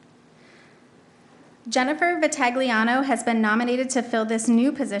teacher. Jennifer Vitagliano has been nominated to fill this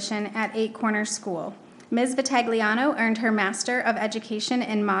new position at Eight Corners School. Ms. Vitagliano earned her Master of Education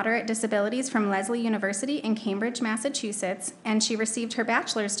in Moderate Disabilities from Lesley University in Cambridge, Massachusetts, and she received her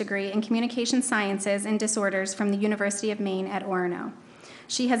bachelor's degree in Communication Sciences and Disorders from the University of Maine at Orono.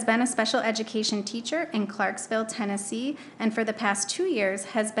 She has been a special education teacher in Clarksville, Tennessee, and for the past 2 years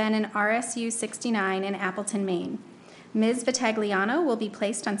has been in RSU 69 in Appleton, Maine. Ms. Vitagliano will be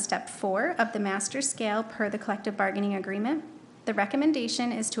placed on step 4 of the master's scale per the collective bargaining agreement. The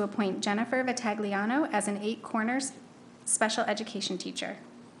recommendation is to appoint Jennifer Vitagliano as an Eight Corners special education teacher.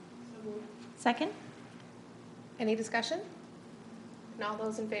 Second? Any discussion? And all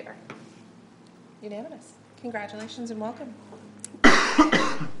those in favor? Unanimous. Congratulations and welcome.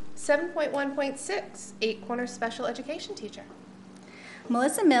 7.1.6, Eight Corners special education teacher.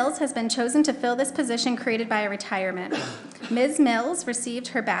 Melissa Mills has been chosen to fill this position created by a retirement. Ms. Mills received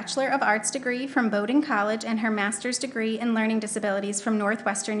her Bachelor of Arts degree from Bowdoin College and her Master's degree in Learning Disabilities from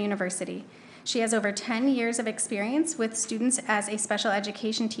Northwestern University. She has over 10 years of experience with students as a special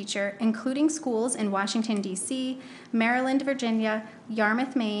education teacher, including schools in Washington, D.C., Maryland, Virginia,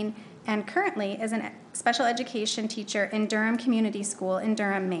 Yarmouth, Maine, and currently is a special education teacher in Durham Community School in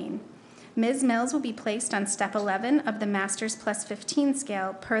Durham, Maine. Ms. Mills will be placed on step 11 of the Masters plus 15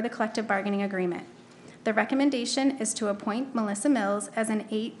 scale per the collective bargaining agreement. The recommendation is to appoint Melissa Mills as an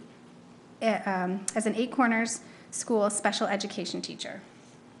Eight Corners School special education teacher.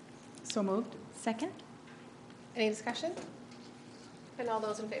 So moved? Second? Any discussion? And all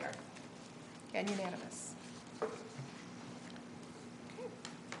those in favor? And unanimous. Okay.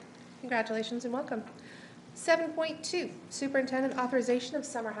 Congratulations and welcome. 7.2, Superintendent authorization of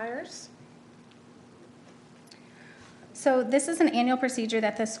summer hires. So this is an annual procedure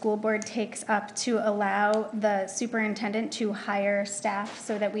that the school board takes up to allow the superintendent to hire staff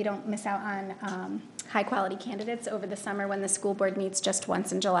so that we don't miss out on high-quality candidates over the summer when the school board meets just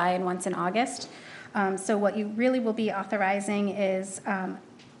once in July and once in August. So what you really will be authorizing is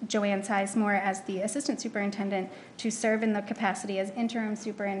Joanne Sizemore as the assistant superintendent to serve in the capacity as interim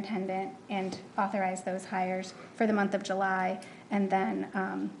superintendent and authorize those hires for the month of July. And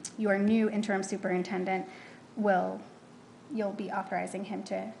then your new interim superintendent you'll be authorizing him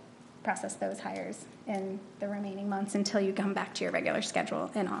to process those hires in the remaining months until you come back to your regular schedule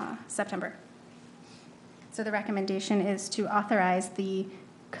in September. So the recommendation is to authorize the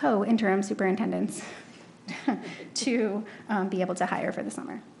co-interim superintendents to be able to hire for the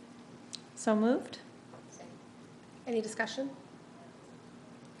summer. So moved? Any discussion?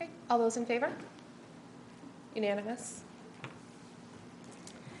 Okay. All those in favor? Unanimous.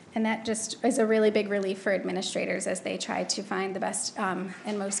 And that just is a really big relief for administrators as they try to find the best and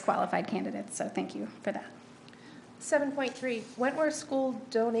most qualified candidates. So thank you for that. 7.3, Wentworth School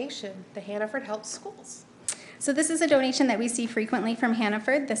donation. The Hannaford Helps Schools. So this is a donation that we see frequently from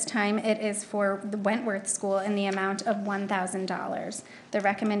Hannaford. This time it is for the Wentworth School in the amount of $1,000. The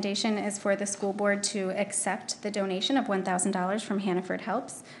recommendation is for the school board to accept the donation of $1,000 from Hannaford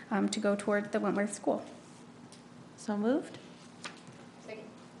Helps to go toward the Wentworth School. So moved?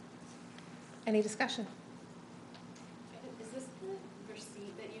 Any discussion? Is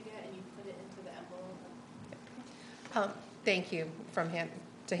Thank you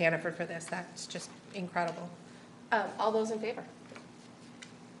to Hannaford for this. That's just incredible. All those in favor?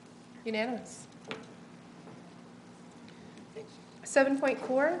 Unanimous.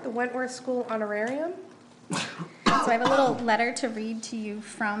 7.4, the Wentworth School Honorarium. So I have a little letter to read to you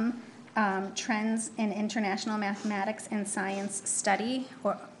from Trends in International Mathematics and Science Study,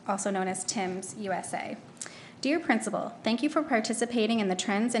 or also known as TIMS USA. Dear Principal, thank you for participating in the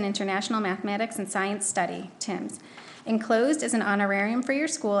Trends in International Mathematics and Science Study, TIMS. Enclosed is an honorarium for your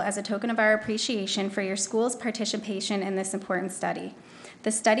school as a token of our appreciation for your school's participation in this important study.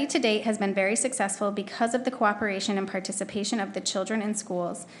 The study to date has been very successful because of the cooperation and participation of the children in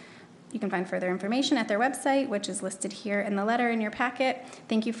schools. You can find further information at their website, which is listed here in the letter in your packet.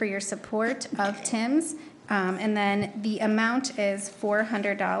 Thank you for your support of TIMS. And then the amount is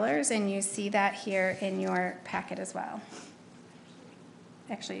 $400, and you see that here in your packet as well.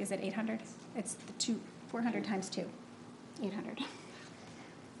 Actually, is it 800? It's the 400 times 2, 800. I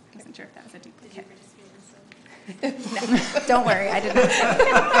wasn't sure if that was a duplicate. No, don't worry, I did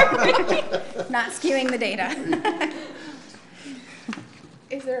not. Not skewing the data.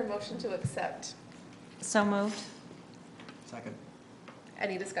 Is there a motion to accept? So moved. Second.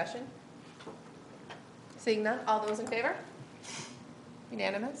 Any discussion? Seeing none, all those in favor?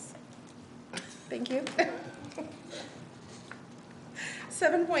 Unanimous? Thank you.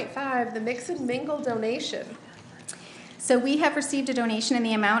 7.5, the Mix and Mingle donation. So we have received a donation in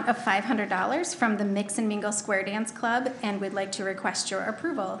the amount of $500 from the Mix and Mingle Square Dance Club, and we'd like to request your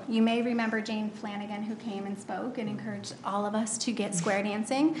approval. You may remember Jane Flanagan, who came and spoke and encouraged all of us to get square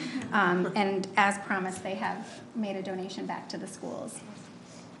dancing. And as promised, they have made a donation back to the schools.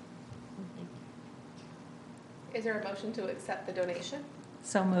 Is there a motion to accept the donation?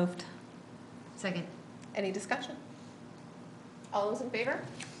 So moved. Second. Any discussion? All those in favor?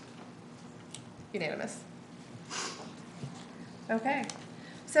 Unanimous. Okay.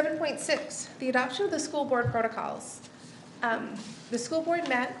 7.6, the adoption of the school board protocols. The school board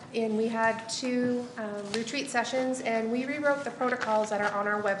met and we had 2 retreat sessions, and we rewrote the protocols that are on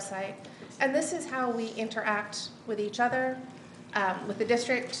our website. And this is how we interact with each other, with the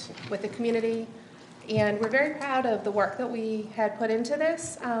district, with the community. And we're very proud of the work that we had put into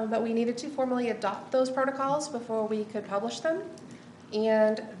this, but we needed to formally adopt those protocols before we could publish them.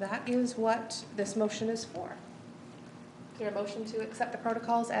 And that is what this motion is for. Is there a motion to accept the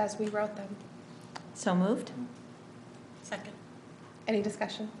protocols as we wrote them? So moved. Second. Any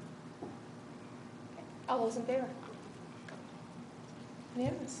discussion? Okay. All those in favor?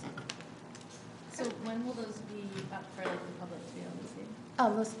 Unanimous. So when will those be up for like the public to be able to see?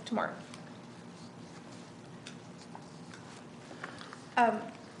 Those tomorrow.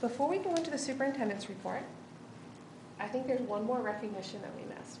 Before we go into the superintendent's report, I think there's one more recognition that we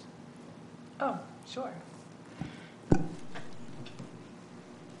missed. Oh, sure.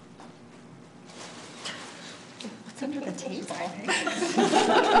 What's under the table?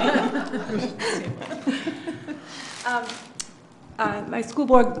 My school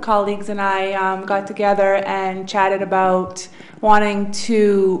board colleagues and I got together and chatted about wanting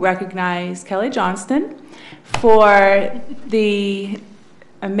to recognize Kelly Johnston for the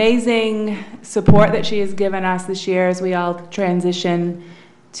amazing support that she has given us this year as we all transition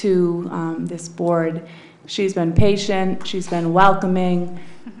to this board. She's been patient, she's been welcoming,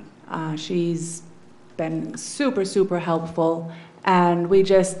 she's been super, super helpful, and we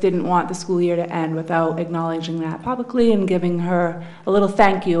just didn't want the school year to end without acknowledging that publicly and giving her a little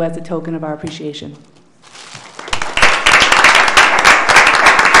thank you as a token of our appreciation.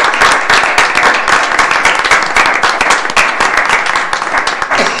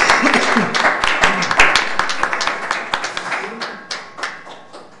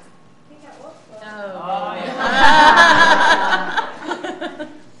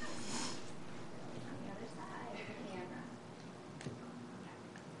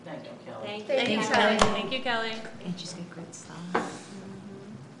 Thank you, Kelly. And she's got great style.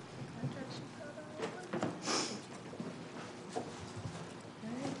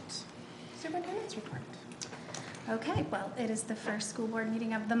 Superintendent's report. Okay, well, it is the first school board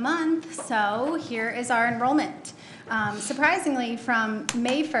meeting of the month, so here is our enrollment. Surprisingly, from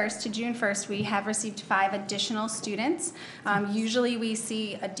May 1st to June 1st, we have received 5 additional students. Usually we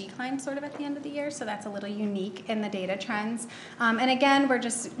see a decline sort of at the end of the year, so that's a little unique in the data trends. And again, we're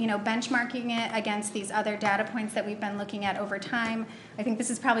just benchmarking it against these other data points that we've been looking at over time. I think this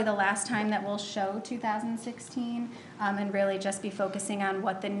is probably the last time that we'll show 2016 and really just be focusing on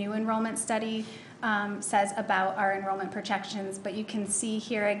what the new enrollment study says about our enrollment projections. But you can see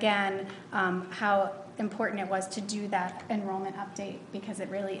here again how important it was to do that enrollment update, because it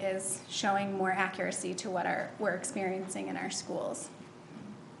really is showing more accuracy to what we're experiencing in our schools.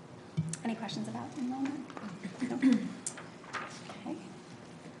 Any questions about enrollment? No? Okay.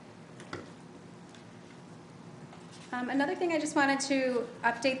 Another thing I just wanted to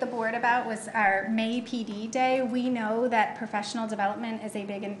update the board about was our May PD Day. We know that professional development is a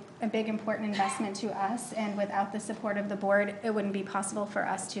big important investment to us, and without the support of the board, it wouldn't be possible for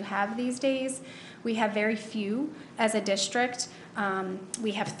us to have these days. We have very few as a district.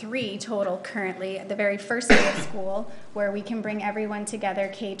 We have 3 total currently at the very first day of school, where we can bring everyone together,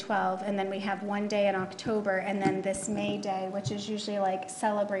 K-12, and then we have 1 day in October, and then this May Day, which is usually like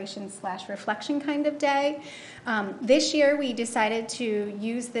celebration/reflection kind of day. This year we decided to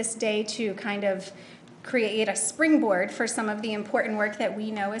use this day to kind of create a springboard for some of the important work that we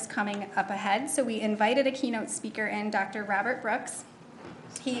know is coming up ahead. So we invited a keynote speaker in, Dr. Robert Brooks.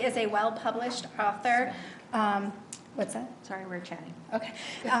 He is a well-published author. What's that? Sorry, we're chatting. Okay.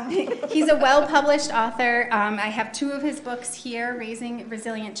 He's a well-published author. I have 2 of his books here, Raising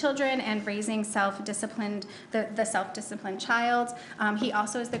Resilient Children and Raising Self-Disciplined, the Self-Disciplined Child. He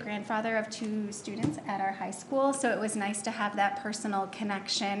also is the grandfather of 2 students at our high school, so it was nice to have that personal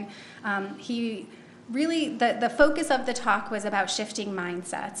connection. Really, the focus of the talk was about shifting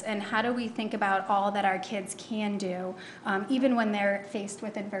mindsets and how do we think about all that our kids can do, even when they're faced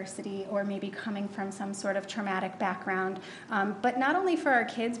with adversity or maybe coming from some sort of traumatic background. But not only for our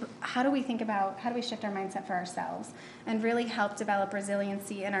kids, but how do we shift our mindset for ourselves and really help develop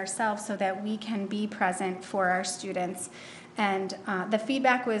resiliency in ourselves so that we can be present for our students. And the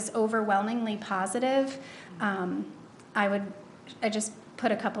feedback was overwhelmingly positive. I just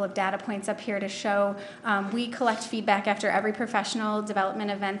put a couple of data points up here to show we collect feedback after every professional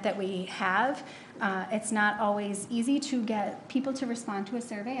development event that we have. It's not always easy to get people to respond to a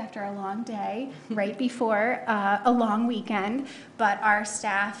survey after a long day right before a long weekend, but our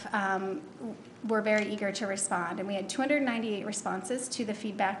staff were very eager to respond, and we had 298 responses to the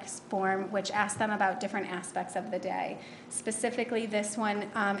feedback form, which asked them about different aspects of the day. Specifically, this one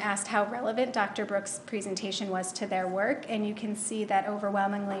asked how relevant Dr. Brooks' presentation was to their work, and you can see that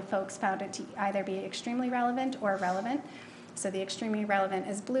overwhelmingly folks found it to either be extremely relevant or relevant. So the extremely relevant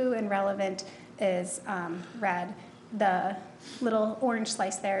is blue and relevant is red. The little orange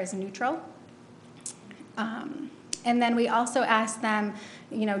slice there is neutral. And then we also asked them,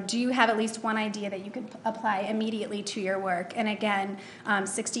 do you have at least one idea that you could apply immediately to your work? And again,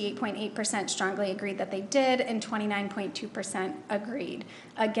 68.8% strongly agreed that they did, and 29.2% agreed.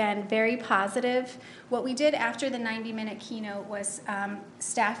 Again, very positive. What we did after the 90-minute keynote was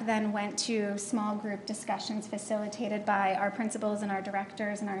staff then went to small group discussions facilitated by our principals and our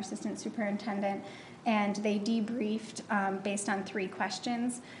directors and our assistant superintendent, and they debriefed based on 3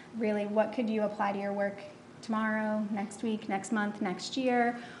 questions. Really, what could you apply to your work tomorrow, next week, next month, next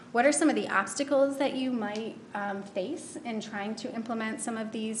year? What are some of the obstacles that you might face in trying to implement some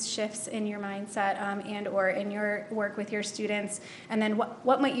of these shifts in your mindset and or in your work with your students? And then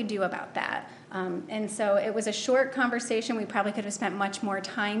what might you do about that? And so it was a short conversation. We probably could have spent much more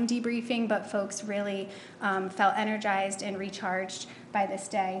time debriefing, but folks really felt energized and recharged by this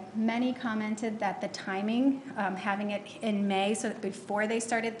day. Many commented that the timing, having it in May, so that before they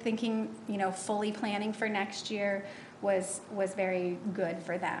started thinking, fully planning for next year, was very good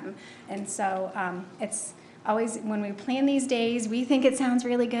for them. And so it's always, when we plan these days, we think it sounds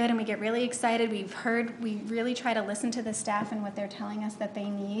really good and we get really excited. We really try to listen to the staff and what they're telling us that they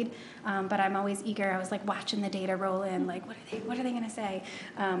need. But I'm always eager. I was like watching the data roll in, like what are they going to say?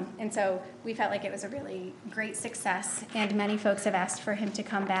 And so we felt like it was a really great success, and many folks have asked for him to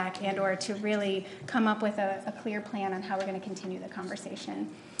come back and or to really come up with a clear plan on how we're going to continue the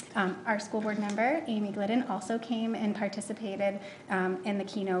conversation. Our school board member, Amy Glidden, also came and participated in the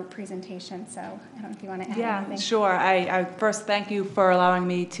keynote presentation. So I don't know if you want to add anything. Yeah, sure. I first thank you for allowing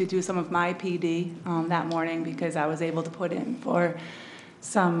me to do some of my PD that morning, because I was able to put in for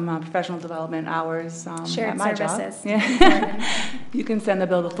some professional development hours at my services. job. Yeah. You can send the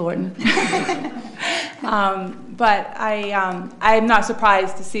bill to Thornton. But I'm not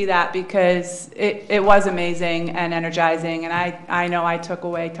surprised to see that, because it was amazing and energizing, and I know I took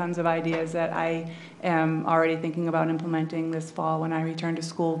away tons of ideas that I am already thinking about implementing this fall when I return to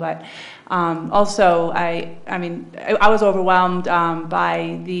school. But also, I was overwhelmed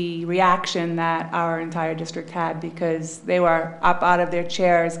by the reaction that our entire district had, because they were up out of their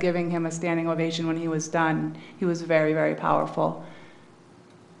chairs giving him a standing ovation when he was done. He was very, very powerful.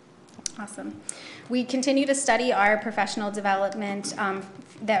 Awesome. We continue to study our professional development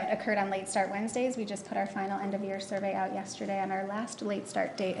that occurred on Late Start Wednesdays. We just put our final end of year survey out yesterday on our last late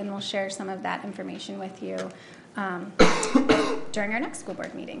start date, and we'll share some of that information with you during our next school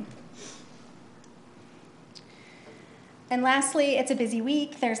board meeting. And lastly, it's a busy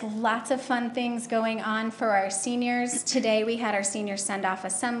week. There's lots of fun things going on for our seniors. Today we had our senior send-off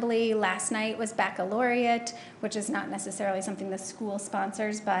assembly. Last night was baccalaureate, which is not necessarily something the school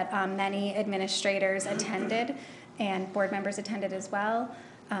sponsors, but many administrators attended and board members attended as well.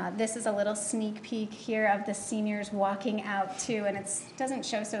 This is a little sneak peek here of the seniors walking out too, and it doesn't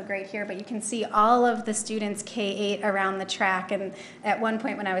show so great here, but you can see all of the students K-8 around the track. And at one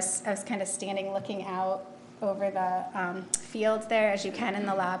point when I was kind of standing looking out over the field there, as you can in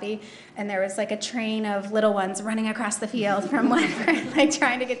the lobby, and there was like a train of little ones running across the field from one, like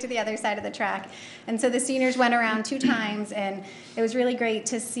trying to get to the other side of the track. And so the seniors went around 2 times, and it was really great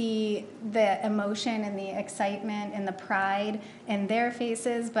to see the emotion and the excitement and the pride in their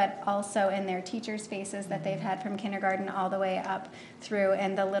faces, but also in their teachers' faces that they've had from kindergarten all the way up through.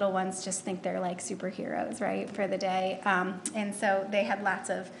 And the little ones just think they're like superheroes, right, for the day. And so they had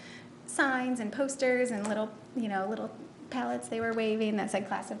lots of signs and posters and little pallets they were waving that said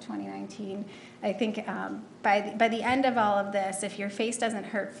Class of 2019. I think by the end of all of this, if your face doesn't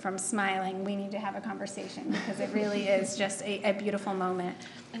hurt from smiling, we need to have a conversation, because it really is just a beautiful moment.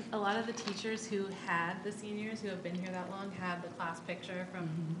 And a lot of the teachers who had the seniors who have been here that long had the class picture from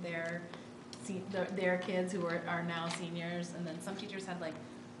their kids who are now seniors, and then some teachers had like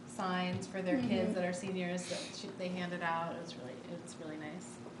signs for their kids that are seniors that they handed out. It's really nice.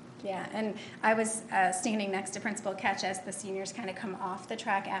 Yeah, and I was standing next to Principal Ketch as the seniors kind of come off the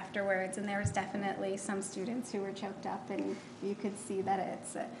track afterwards, and there was definitely some students who were choked up, and you could see that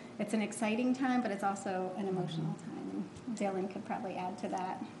it's an exciting time, but it's also an emotional time. And Dylan could probably add to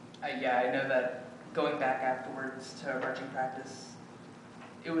that. Yeah, I know that going back afterwards to marching practice,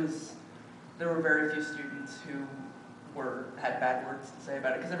 there were very few students who had bad words to say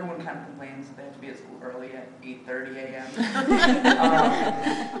about it, because everyone kind of complains that they have to be at school early at 8:30 a.m.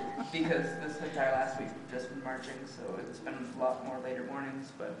 Because this entire last week we've just been marching, so it's been a lot more later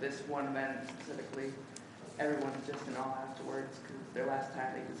mornings. But this one event specifically, everyone's just in awe afterwards, because their last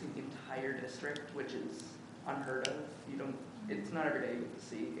time they could see the entire district, which is unheard of. It's not every day you get to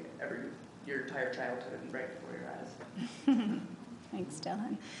see your entire childhood right before your eyes. Thanks,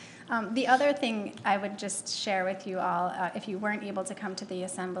 Dylan. The other thing I would just share with you all, if you weren't able to come to the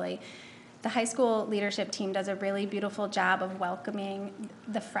assembly, the high school leadership team does a really beautiful job of welcoming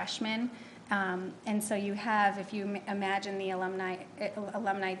the freshmen. And so you have, if you imagine the alumni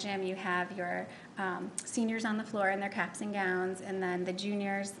gym, you have your seniors on the floor in their caps and gowns, and then the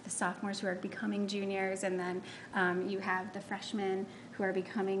juniors, the sophomores who are becoming juniors, and then you have the freshmen who are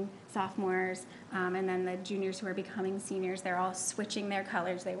becoming sophomores, and then the juniors who are becoming seniors. They're all switching their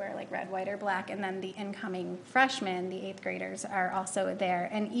colors. They wear like red, white, or black, and then the incoming freshmen, the 8th graders, are also there.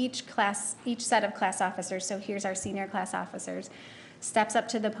 And each set of class officers, so here's our senior class officers, steps up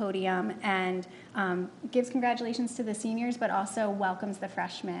to the podium and gives congratulations to the seniors, but also welcomes the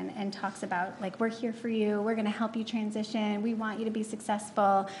freshmen and talks about, like, we're here for you, we're going to help you transition, we want you to be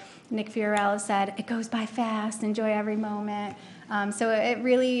successful. Nick Fiorello said, it goes by fast, enjoy every moment. So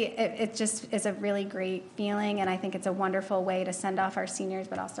it just is a really great feeling, and I think it's a wonderful way to send off our seniors,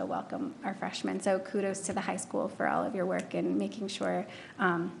 but also welcome our freshmen. So kudos to the high school for all of your work and making sure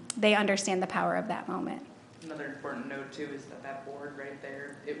they understand the power of that moment. Another important note too is that board right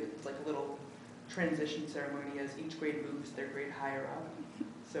there, it was like a little transition ceremony as each grade moves their grade higher up.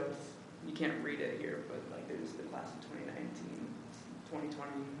 So you can't read it here, but like there's the class of 2019,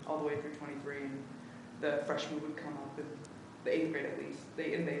 2020, all the way through 23, and the freshmen would come up, and the 8th grade at least,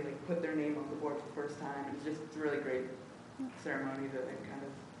 they like put their name on the board for the first time. It's a really great ceremony that kind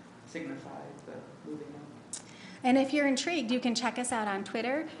of signifies the moving up. And if you're intrigued, you can check us out on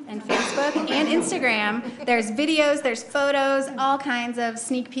Twitter and Facebook and Instagram. There's videos, there's photos, all kinds of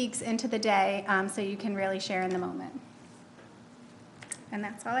sneak peeks into the day, so you can really share in the moment. And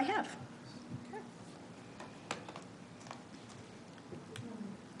that's all I have.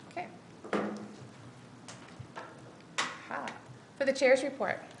 Okay. For the chair's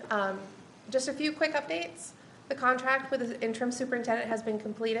report, just a few quick updates. The contract with the interim superintendent has been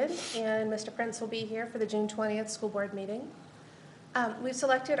completed, and Mr. Prince will be here for the June 20th school board meeting. We've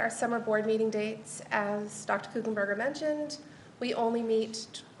selected our summer board meeting dates. As Dr. Kuchenberger mentioned, we only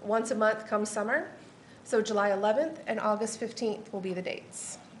meet once a month come summer, so July 11th and August 15th will be the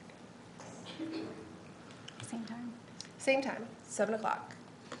dates. Same time? Same time, 7 o'clock.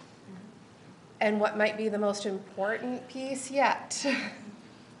 And what might be the most important piece yet?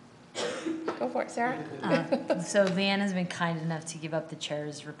 Go for it, Sarah. So Van has been kind enough to give up the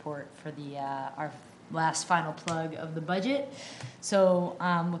chair's report for the our last final plug of the budget. So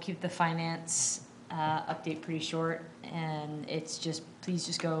we'll keep the finance update pretty short, and it's just, please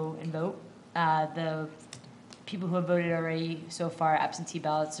just go and vote. The people who have voted already so far, absentee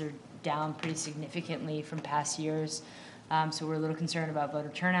ballots are down pretty significantly from past years. So we're a little concerned about voter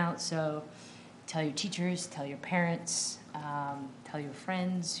turnout. So tell your teachers, tell your parents, tell your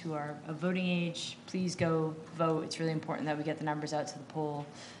friends who are of voting age, please go vote. It's really important that we get the numbers out to the poll.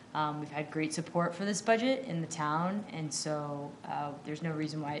 We've had great support for this budget in the town, and so there's no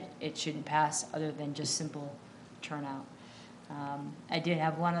reason why it shouldn't pass other than just simple turnout. I did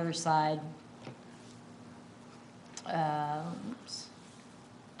have one other slide. Oops.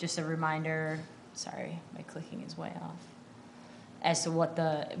 Just a reminder, sorry, my clicking is way off, as to what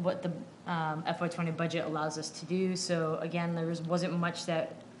the FY20 budget allows us to do. So again, wasn't much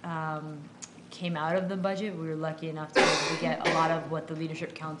that came out of the budget. We were lucky enough to be able to get a lot of what the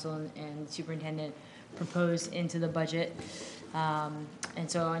Leadership Council and the Superintendent proposed into the budget. And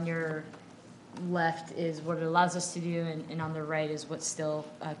so on your left is what it allows us to do, and on the right is what still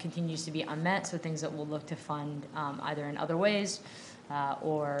continues to be unmet, so things that we'll look to fund either in other ways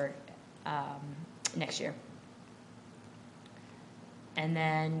or next year. And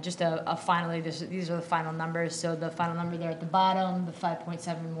then just finally, these are the final numbers. So the final number there at the bottom, the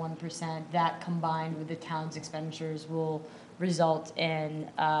 5.71%, that combined with the town's expenditures will result in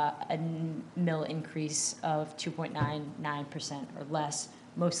a mill increase of 2.99% or less,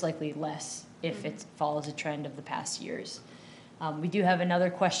 most likely less if it follows a trend of the past years. We do have another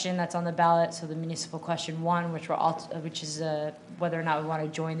question that's on the ballot, so the municipal question 1, which is whether or not we want to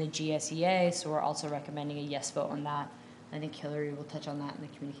join the GSEA. So we're also recommending a yes vote on that. I think Hillary will touch on that in the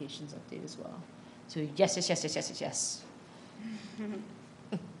communications update as well. So yes, yes, yes, yes, yes, yes, yes.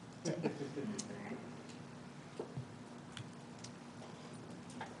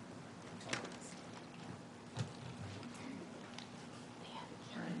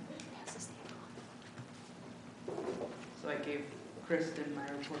 So I gave Kristen my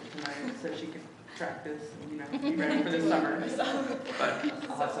report tonight so she could track this and, be ready for the summer. But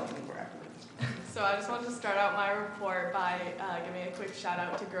I'll have something for afterwards. So I just wanted to start out my report by giving a quick shout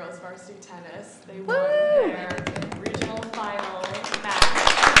out to girls varsity tennis. They won their regional final match.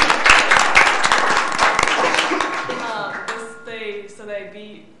 They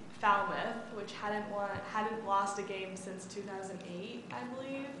beat Falmouth, which hadn't lost a game since 2008, I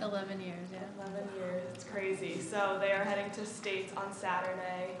believe. 11 years, yeah. 11 years, it's crazy. So they are heading to states on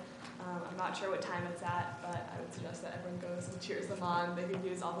Saturday. I'm not sure what time it's at, but I would suggest that everyone goes and cheers them on. They could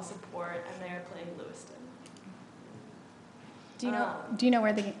use all the support, and they are playing Lewiston. Do you know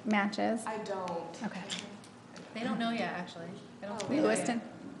where the match is? I don't. Okay. They don't know yet, actually. I don't think Lewiston.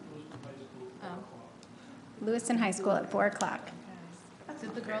 Oh. Lewiston High School at 4 o'clock.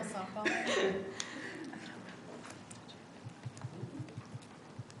 Did the girls softball?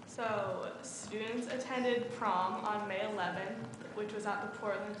 So students attended prom on May 11th, which was at the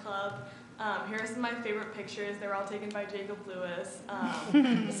Portland Club. Here are some of my favorite pictures. They were all taken by Jacob Lewis.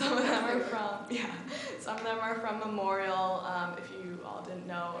 Some of them are from Memorial. If you all didn't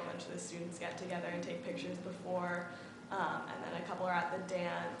know, a bunch of the students get together and take pictures before. And then a couple are at the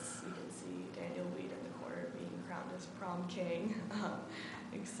dance. You can see Daniel Weed in the corner being crowned as prom king.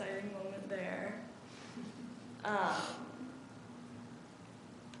 Exciting moment there.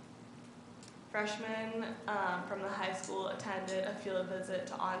 Freshmen from the high school attended a field visit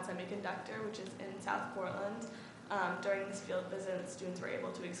to On Semiconductor, which is in South Portland. During this field visit, students were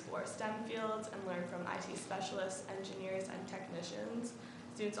able to explore STEM fields and learn from IT specialists, engineers, and technicians.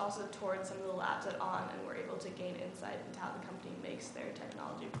 Students also toured some of the labs at On and were able to gain insight into how the company makes their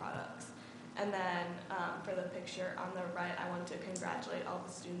technology products. And then for the picture on the right, I want to congratulate all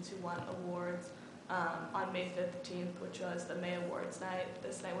the students who won awards on May 15th, which was the May Awards night.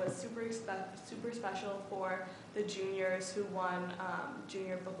 This night was super special for the juniors who won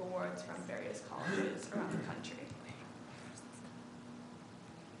junior book awards from various colleges around the country.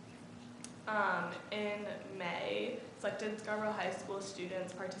 In May, selected Scarborough High School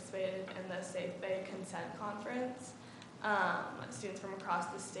students participated in the Safe Bay Consent Conference. Students from across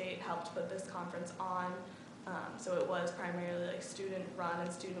the state helped put this conference on. So it was primarily like student run and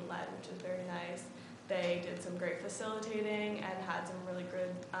student led, which is very nice. They did some great facilitating and had some really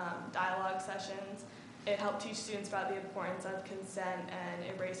good dialogue sessions. It helped teach students about the importance of consent and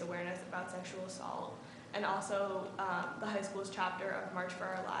it raised awareness about sexual assault. And also the high school's chapter of March for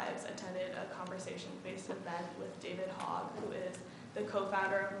Our Lives attended a conversation-based event with David Hogg, who is the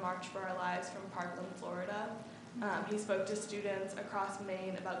co-founder of March for Our Lives from Parkland, Florida. He spoke to students across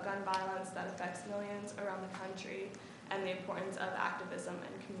Maine about gun violence that affects millions around the country and the importance of activism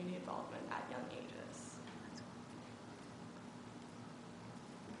and community involvement at young ages.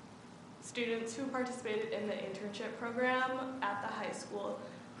 Students who participated in the internship program at the high school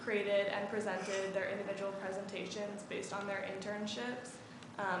created and presented their individual presentations based on their internships.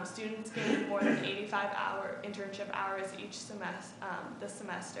 Students gained more than 85 internship hours each this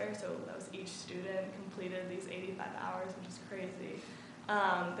semester, so that was each student completed these 85 hours, which is crazy.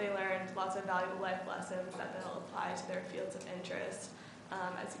 They learned lots of valuable life lessons that they'll apply to their fields of interest.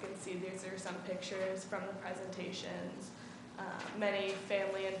 As you can see, these are some pictures from the presentations. Many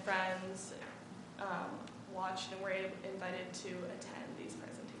family and friends watched and were invited to attend these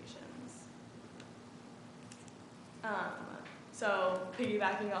presentations. So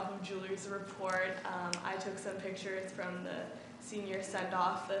piggybacking off of Julie's report, I took some pictures from the senior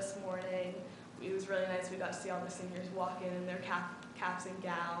send-off this morning. It was really nice. We got to see all the seniors walk in their caps and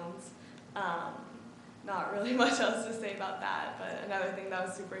gowns. Not really much else to say about that, but another thing that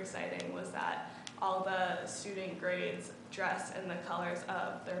was super exciting was that all the student grades dress in the colors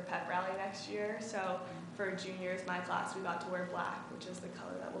of their pep rally next year. So for juniors, my class, we got to wear black, which is the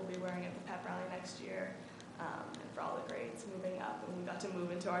color that we'll be wearing at the pep rally next year. And for all the grades moving up, and we got to move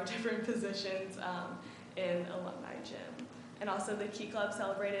into our different positions in alumni gym. And also the Key Club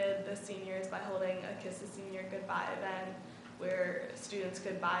celebrated the seniors by holding a Kiss the Senior Goodbye event where students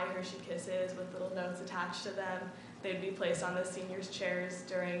could buy Hershey Kisses with little notes attached to them. They'd be placed on the seniors' chairs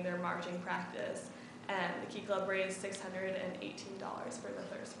during their marching practice. And the Key Club raised $618 for the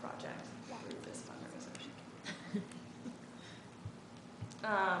Thirst Project through this fundraiser.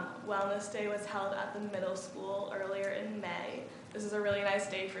 Wellness Day was held at the middle school earlier in May. This is a really nice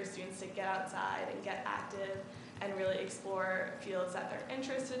day for students to get outside and get active and really explore fields that they're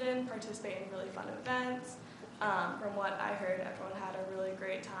interested in, participate in really fun events. From what I heard, everyone had a really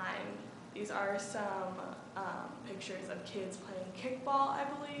great time. These are some pictures of kids playing kickball, I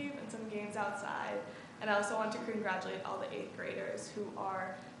believe, and some games outside. And I also want to congratulate all the 8th graders who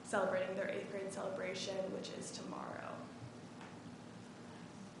are celebrating their 8th grade celebration, which is tomorrow.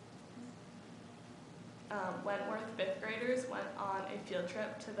 Wentworth 5th graders went on a field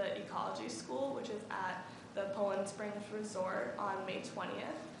trip to the ecology school, which is at the Poland Springs Resort on May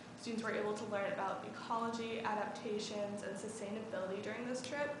 20th. Students were able to learn about ecology, adaptations, and sustainability during this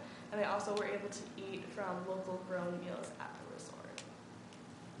trip, and they also were able to eat from local grown meals at the resort.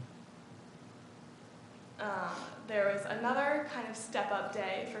 There was another kind of step-up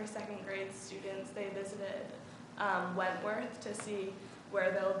day for 2nd grade students. They visited Wentworth to see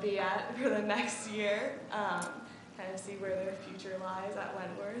where they'll be at for the next year, kind of see where their future lies at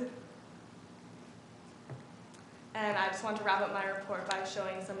Wentworth. And I just want to wrap up my report by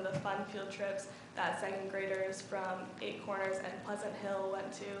showing some of the fun field trips that 2nd graders from 8 Corners and Pleasant Hill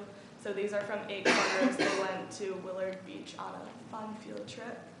went to. So these are from 8 Corners. They went to Willard Beach on a fun field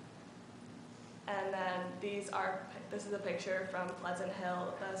trip. And then this is a picture from Pleasant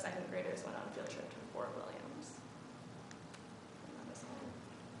Hill. The 2nd graders went on a field trip to Fort Williams.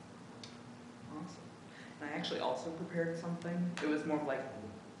 Awesome. And I actually also prepared something. It was more of like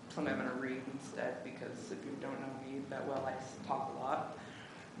something I'm going to read instead, because if you don't know me that well, I talk a lot.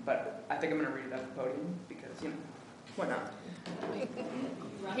 But I think I'm going to read it at the podium because, you know, why not?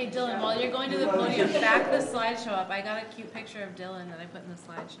 Hey Dylan, while you're going to the podium, back the slideshow up. I got a cute picture of Dylan that I put in the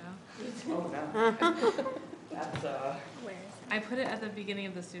slideshow. Oh no. That's Where is it? I put it at the beginning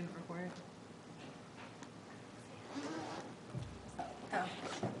of the student report. Oh. Hold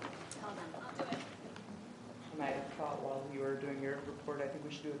on, I'll do it. And I thought while you were doing your report, I think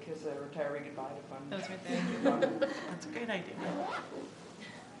we should do a kiss a retiree goodbye to fund. That was right there. That's a great idea.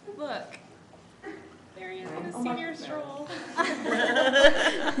 Look. There he is in his senior stroll.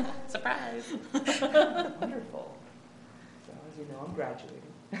 Surprise. Wonderful. So as you know, I'm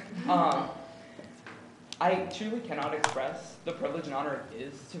graduating. I truly cannot express the privilege and honor it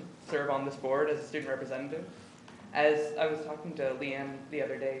is to serve on this board as a student representative. As I was talking to Leanne the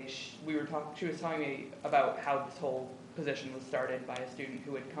other day, she was telling me about how this whole position was started by a student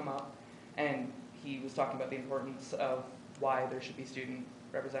who had come up, and he was talking about the importance of why there should be student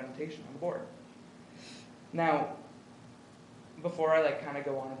representation on the board. Now, before I kind of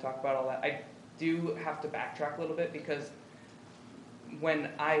go on and talk about all that, I do have to backtrack a little bit, because when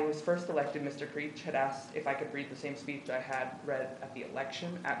I was first elected, Mr. Creech had asked if I could read the same speech I had read at the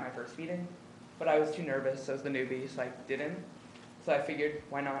election at my first meeting, but I was too nervous as the newbie, so I didn't. So I figured,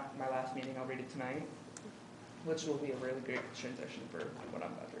 why not my last meeting, I'll read it tonight, which will be a really great transition for what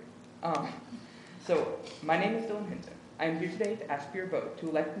I'm about to read. So, my name is Dylan Hinton. I am here today to ask for your vote to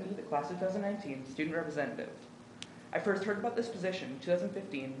elect me, the class of 2019 student representative I first heard about this position in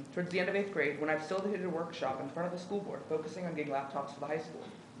 2015, towards the end of 8th grade, when I facilitated a workshop in front of the school board focusing on getting laptops for the high school.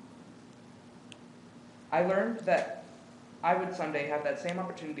 I learned that I would someday have that same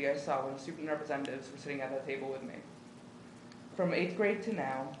opportunity I saw when student representatives were sitting at that table with me. From 8th grade to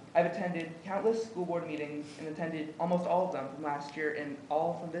now, I've attended countless school board meetings and attended almost all of them from last year and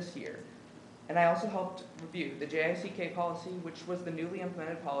all from this year. And I also helped review the JICK policy, which was the newly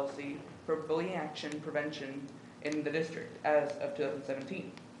implemented policy for bullying action prevention in the district as of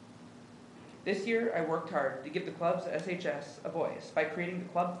 2017. This year, I worked hard to give the clubs at SHS a voice by creating the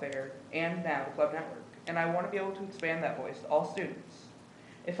club fair and now the club network, and I want to be able to expand that voice to all students.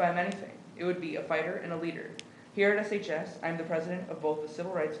 If I'm anything, it would be a fighter and a leader. Here at SHS, I'm the president of both the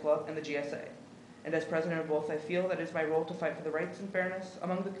Civil Rights Club and the GSA, and as president of both, I feel that it is my role to fight for the rights and fairness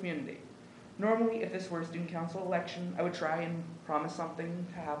among the community. Normally, if this were a student council election, I would try and promise something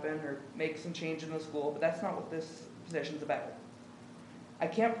to happen or make some change in the school, but that's not what this position's about. I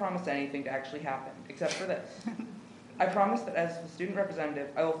can't promise anything to actually happen, except for this. I promise that as the student representative,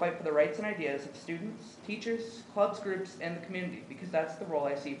 I will fight for the rights and ideas of students, teachers, clubs, groups, and the community, because that's the role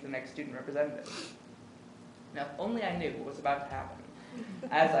I see for the next student representative. Now, if only I knew what was about to happen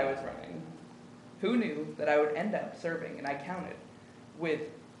as I was running. Who knew that I would end up serving, and I counted, with,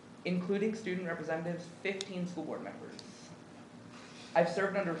 including student representatives, 15 school board members. I've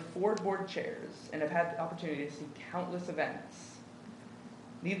served under 4 board chairs and have had the opportunity to see countless events.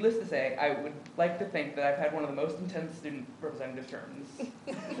 Needless to say, I would like to think that I've had one of the most intense student representative terms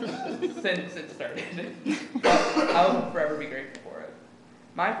since it started. I'll forever be grateful for it.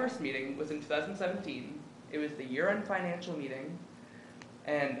 My first meeting was in 2017. It was the year-end financial meeting,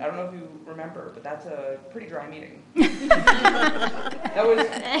 and I don't know if you remember, but that's a pretty dry meeting. That was,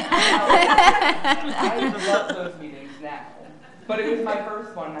 I love those meetings now, but it was my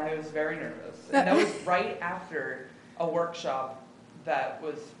first one, and I was very nervous. And that was right after a workshop that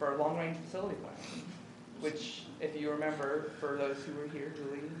was for long-range facility planning, which, if you remember, for those who were here,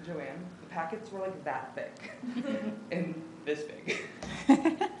 Julie and Joanne, the packets were like that thick and this big.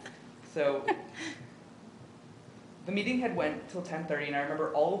 So the meeting had went till 10:30, and I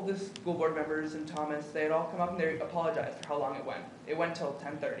remember all of the school board members and Thomas, they had all come up and they apologized for how long it went. It went till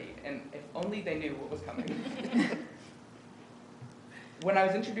 10:30, and if only they knew what was coming. When I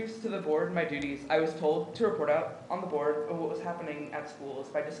was introduced to the board and my duties, I was told to report out on the board of what was happening at schools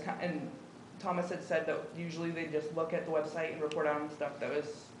by just, and Thomas had said that usually they just look at the website and report out on stuff that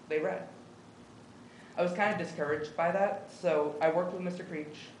they read. I was kind of discouraged by that, so I worked with Mr.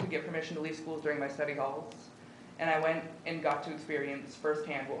 Creech to get permission to leave schools during my study halls, and I went and got to experience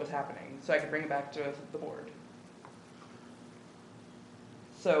firsthand what was happening so I could bring it back to the board.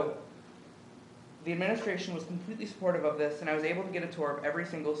 So the administration was completely supportive of this, and I was able to get a tour of every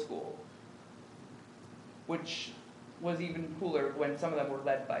single school, which was even cooler when some of them were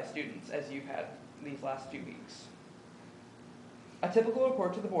led by students, as you've had these last few weeks. A typical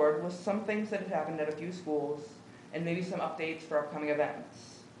report to the board was some things that had happened at a few schools, and maybe some updates for upcoming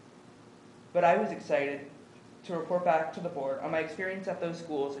events. But I was excited to report back to the board on my experience at those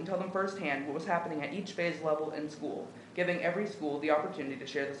schools and tell them firsthand what was happening at each phase level in school, giving every school the opportunity to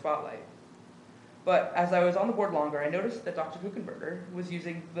share the spotlight. But as I was on the board longer, I noticed that Dr. Kuchenberger was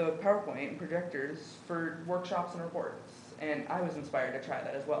using the PowerPoint and projectors for workshops and reports, and I was inspired to try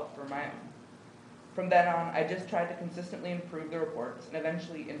that as well for my own. From then on, I just tried to consistently improve the reports and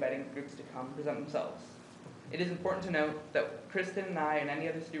eventually inviting groups to come present themselves. It is important to note that Kristen and I and any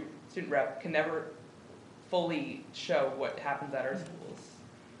other student rep can never fully show what happens at our schools.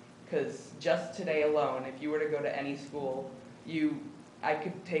 Because just today alone, if you were to go to any school, I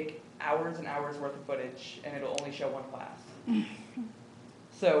could take hours and hours worth of footage and it'll only show one class.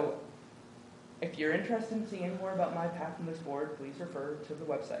 So if you're interested in seeing more about my path in this board, please refer to the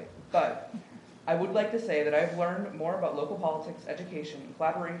website. But I would like to say that I've learned more about local politics, education,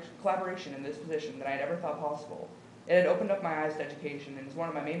 and collaboration in this position than I had ever thought possible. It had opened up my eyes to education and is one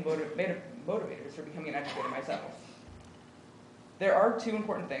of my main motivators for becoming an educator myself. There are 2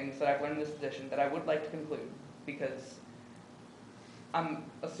 important things that I've learned in this position that I would like to conclude, because I'm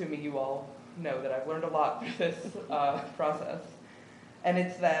assuming you all know that I've learned a lot through this process. And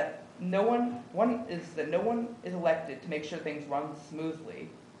it's that no one is elected to make sure things run smoothly.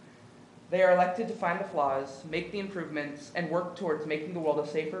 They are elected to find the flaws, make the improvements, and work towards making the world a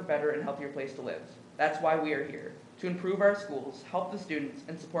safer, better, and healthier place to live. That's why we are here, to improve our schools, help the students,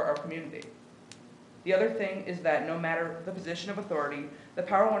 and support our community. The other thing is that no matter the position of authority, the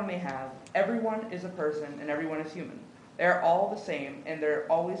power one may have, everyone is a person and everyone is human. They are all the same, and there's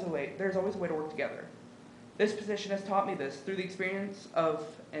always a way to work together. This position has taught me this through the experience of,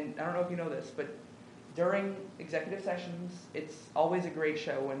 and I don't know if you know this, but During executive sessions, it's always a great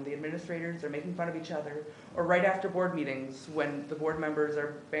show when the administrators are making fun of each other, or right after board meetings when the board members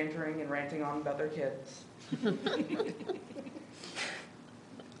are bantering and ranting on about their kids.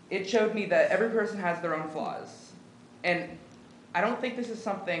 It showed me that every person has their own flaws. And I don't think this is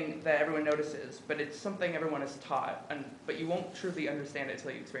something that everyone notices, but it's something everyone is taught, but you won't truly understand it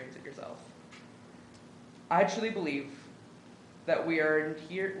until you experience it yourself. I truly believe that we are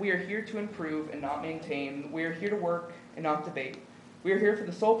here to improve and not maintain. We are here to work and not debate. We are here for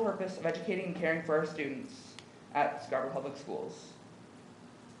the sole purpose of educating and caring for our students at Scarborough Public Schools.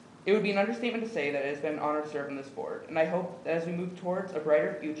 It would be an understatement to say that it has been an honor to serve on this board, and I hope that as we move towards a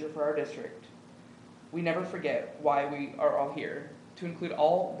brighter future for our district, we never forget why we are all here, to include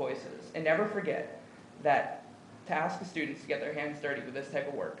all voices, and never forget that to ask the students to get their hands dirty with this type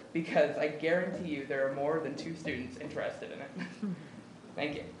of work, because I guarantee you there are more than 2 students interested in it.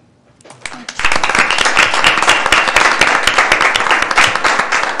 Thank you.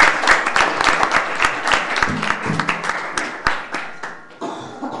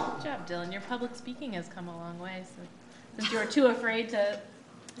 Good job, Dylan. Your public speaking has come a long way. So, since you were too afraid to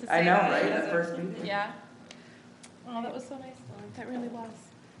say I know, that. right? That first meeting. Yeah. Oh, that was so nice, Dylan. That really was.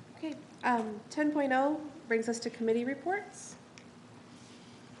 Okay, 10.0 brings us to committee reports.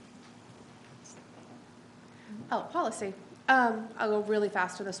 Oh, policy. I'll go really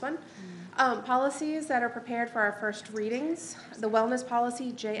fast to this one. Policies that are prepared for our first readings: the wellness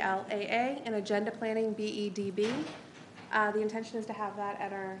policy, JLAA, and agenda planning, BEDB. The intention is to have that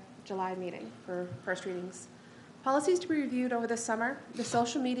at our July meeting for first readings. Policies to be reviewed over the summer: the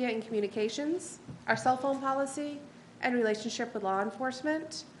social media and communications, our cell phone policy, and relationship with law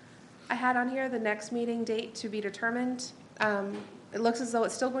enforcement. I had on here the next meeting date to be determined. It looks as though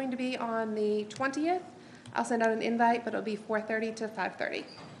it's still going to be on the 20th. I'll send out an invite, but it'll be 4:30 to 5:30.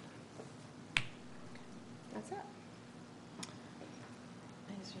 That's it.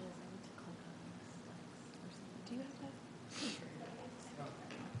 I just realized I need to click on this. Do you have that?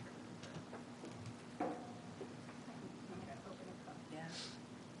 Yeah.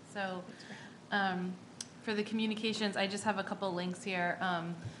 So, for the communications, I just have a couple links here.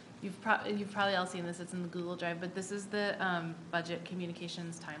 You've probably all seen this. It's in the Google Drive, but this is the budget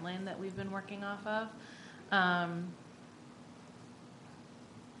communications timeline that we've been working off of.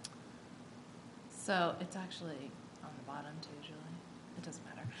 So it's actually on the bottom too, Julie. It doesn't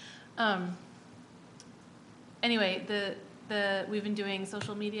matter. Anyway, we've been doing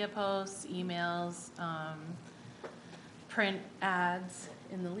social media posts, emails, print ads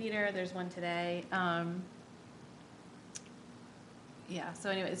in the Leader. There's one today. Yeah, so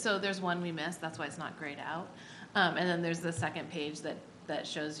anyway, so there's one we missed. That's why it's not grayed out. And then there's the second page that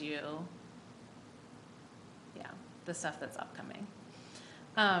shows you, yeah, the stuff that's upcoming.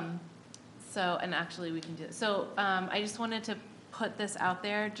 So, and actually we can do it. So I just wanted to put this out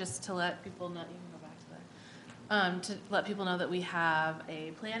there just to let people know, you can go back to that, to let people know that we have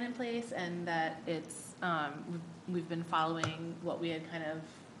a plan in place and that it's, we've been following what we had kind of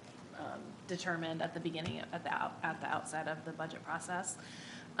determined at the beginning, at the outset of the budget process.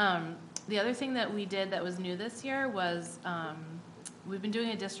 The other thing that we did that was new this year was we've been doing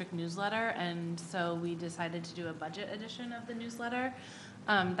a district newsletter, and so we decided to do a budget edition of the newsletter.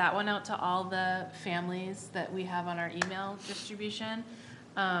 That went out to all the families that we have on our email distribution,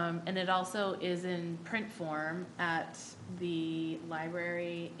 and it also is in print form at the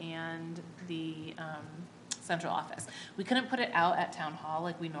library and the central office. We couldn't put it out at town hall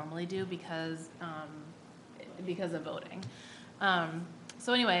like we normally do because of voting.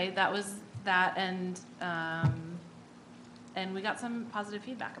 So anyway, that was that, and we got some positive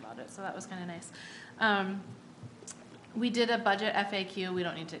feedback about it, so that was kind of nice. We did a budget FAQ. You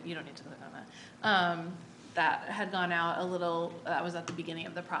don't need to click on that. That had gone out a little. That was at the beginning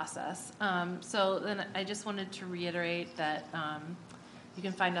of the process. So then I just wanted to reiterate that. You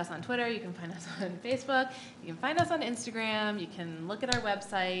can find us on Twitter, you can find us on Facebook, you can find us on Instagram, you can look at our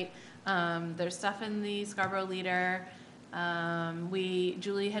website. There's stuff in the Scarborough Leader.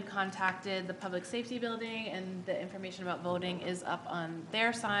 Julie had contacted the public safety building, and the information about voting is up on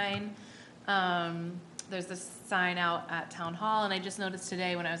their sign. There's this sign out at Town Hall, and I just noticed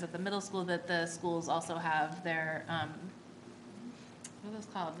today when I was at the middle school that the schools also have their what are those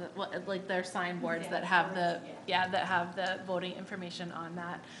called? Like their signboards that have that have the voting information on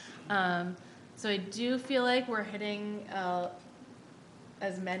that. So I do feel like we're hitting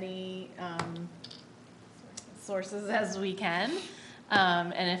as many sources as we can.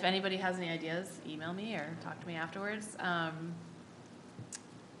 And if anybody has any ideas, email me or talk to me afterwards. I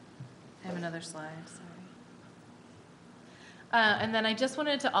have another slide. Sorry. And then I just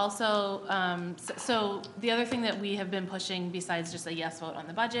wanted to also, so the other thing that we have been pushing besides just a yes vote on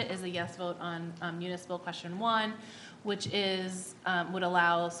the budget is a yes vote on municipal question 1, which is, would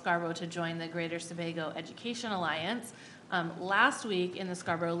allow Scarborough to join the Greater Sebago Education Alliance. Last week in the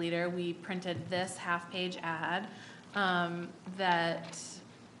Scarborough Leader, we printed this half-page ad that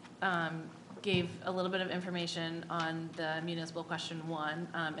gave a little bit of information on the municipal question 1,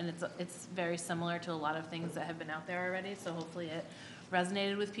 and it's very similar to a lot of things that have been out there already, so hopefully it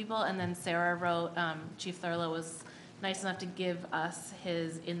resonated with people. And then Sarah wrote, Chief Thurlow was nice enough to give us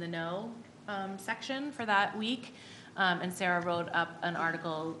his In the Know section for that week, and Sarah wrote up an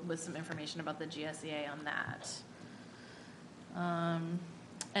article with some information about the GSEA on that.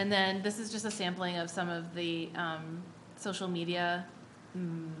 And then this is just a sampling of some of the social media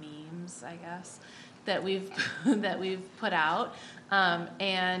memes, I guess, that we've put out,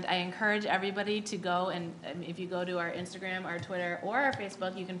 and I encourage everybody to go and if you go to our Instagram, our Twitter, or our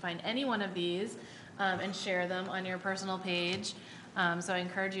Facebook, you can find any one of these and share them on your personal page. So I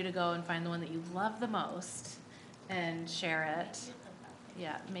encourage you to go and find the one that you love the most and share it.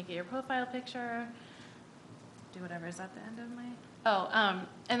 Yeah, make it your profile picture. Do whatever is at the end of my.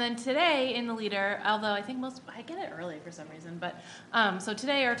 And then today in the Leader, although I think I get it early for some reason, but so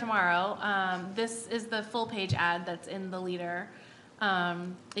today or tomorrow, this is the full page ad that's in the Leader.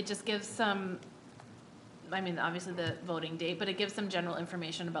 It just gives some, obviously the voting date, but it gives some general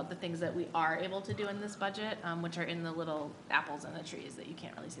information about the things that we are able to do in this budget, which are in the little apples in the trees that you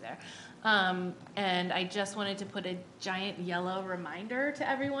can't really see there. And I just wanted to put a giant yellow reminder to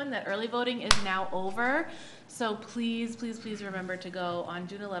everyone that early voting is now over. So please, please, please remember to go on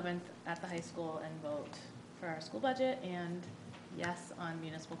June 11th at the high school and vote for our school budget and yes on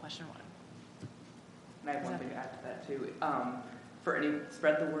municipal question 1. And I have one thing to add to that too.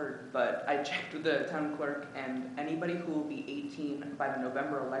 Spread the word, but I checked with the town clerk, and anybody who will be 18 by the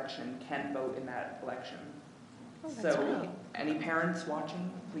November election can vote in that election. Oh, that's so right. Any parents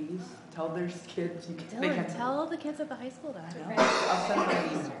watching, please tell their kids they can Tell the kids at the high school that. I'll send them an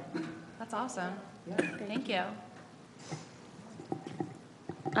email. That's awesome. Yeah. Thank you.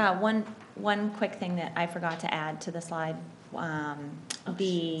 One quick thing that I forgot to add to the slide.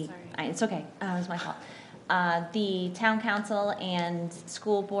 It's okay. It was my fault. The Town Council and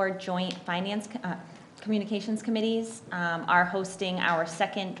School Board Joint Finance Communications Committees are hosting our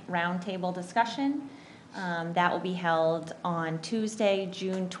second roundtable discussion. That will be held on Tuesday,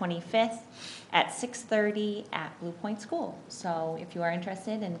 June 25th at 6:30 at Blue Point School. So if you are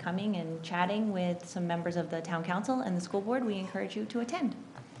interested in coming and chatting with some members of the Town Council and the School Board, we encourage you to attend.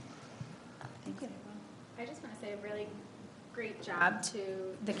 Thank you. I just want to say a really great job to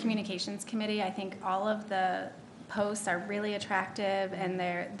the Communications Committee. I think all of the posts are really attractive, and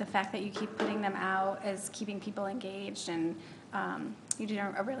the fact that you keep putting them out is keeping people engaged, and you do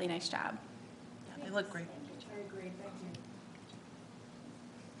a really nice job. Yeah, they look great. I agree, thank you.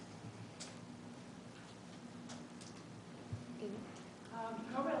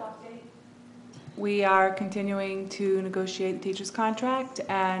 We are continuing to negotiate the teacher's contract,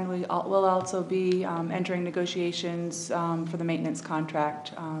 and we will also be entering negotiations for the maintenance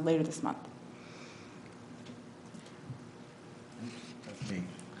contract later this month.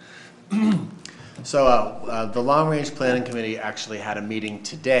 So the Long Range Planning Committee actually had a meeting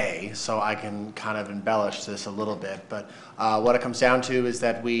today, so I can kind of embellish this a little bit. But what it comes down to is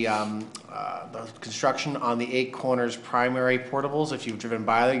that the construction on the 8 Corners primary portables, if you've driven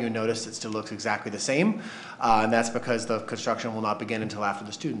by there, you notice it still looks exactly the same. And that's because the construction will not begin until after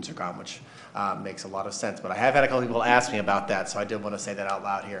the students are gone, which makes a lot of sense. But I have had a couple people ask me about that, so I did want to say that out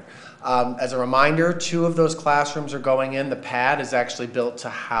loud here. As a reminder, 2 of those classrooms are going in. The pad is actually built to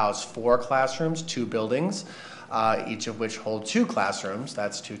house 4 classrooms, 2 buildings, each of which hold 2 classrooms.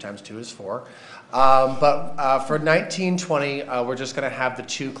 That's 2 times 2 is 4. But for 1920, we're just going to have the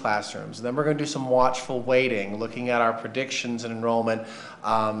 2 classrooms. And then we're going to do some watchful waiting, looking at our predictions and enrollment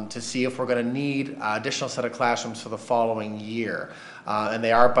to see if we're going to need additional set of classrooms for the following year. And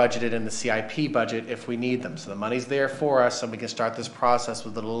they are budgeted in the CIP budget if we need them. So the money's there for us, and we can start this process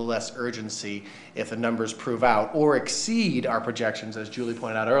with a little less urgency if the numbers prove out or exceed our projections, as Julie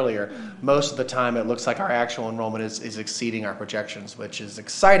pointed out earlier. Most of the time, it looks like our actual enrollment is exceeding our projections, which is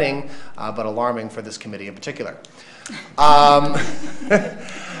exciting, but alarming for this committee in particular.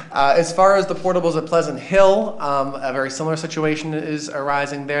 As far as the portables at Pleasant Hill, a very similar situation is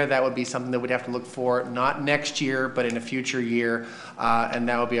arising there. That would be something that we'd have to look for, not next year, but in a future year, and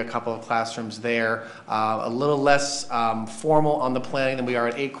that would be a couple of classrooms there. A little less formal on the planning than we are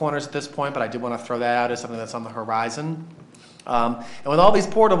at 8 Corners at this point, but I did want to throw that out as something that's on the horizon. And with all these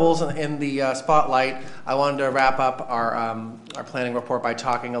portables in the spotlight, I wanted to wrap up our planning report by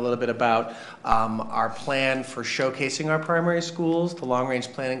talking a little bit about our plan for showcasing our primary schools. The Long Range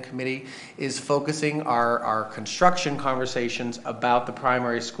Planning Committee is focusing our construction conversations about the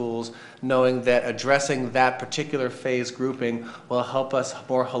primary schools, knowing that addressing that particular phase grouping will help us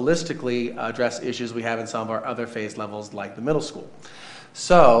more holistically address issues we have in some of our other phase levels like the middle school.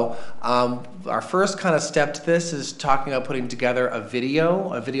 So our first kind of step to this is talking about putting together a video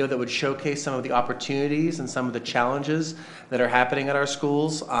that would showcase some of the opportunities and some of the challenges that are happening at our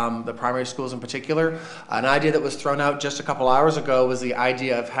schools, the primary schools in particular. An idea that was thrown out just a couple hours ago was the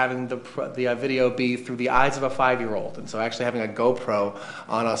idea of having the video be through the eyes of a 5-year-old, and so actually having a GoPro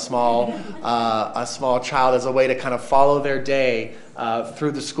on a small child as a way to kind of follow their day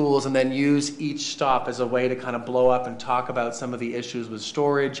through the schools, and then use each stop as a way to kind of blow up and talk about some of the issues with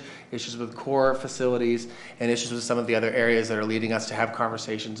storage, issues with core facilities, and issues with some of the other areas that are leading us to have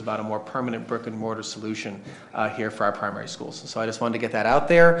conversations about a more permanent brick and mortar solution here for our primary schools. So I just wanted to get that out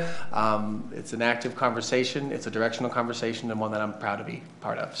there. It's an active conversation, it's a directional conversation, and one that I'm proud to be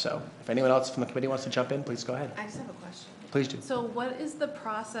part of. So if anyone else from the committee wants to jump in, please go ahead. I just have a question. Please do. So what is the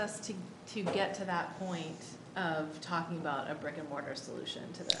process to get to that point of talking about a brick and mortar solution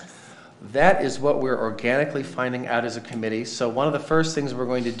to this? That is what we're organically finding out as a committee. So one of the first things we're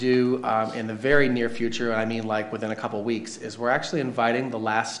going to do in the very near future, and I mean like within a couple weeks, is we're actually inviting the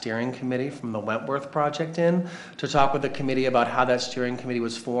last steering committee from the Wentworth project in to talk with the committee about how that steering committee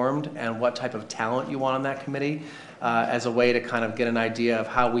was formed and what type of talent you want on that committee, as a way to kind of get an idea of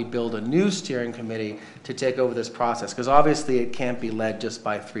how we build a new steering committee to take over this process. Because obviously it can't be led just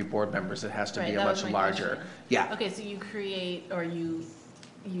by 3 board members. It has to be a much larger. Question. Yeah. Okay, so you create, or you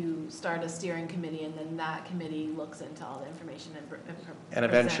start a steering committee, and then that committee looks into all the information and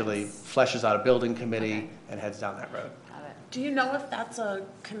eventually fleshes out a building committee and heads down that road. Got it. Do you know if that's a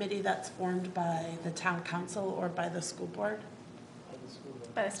committee that's formed by the town council or by the school board?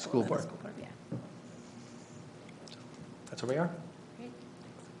 By the School board. yeah. That's where we are.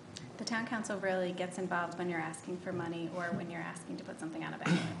 The town council really gets involved when you're asking for money or when you're asking to put something on a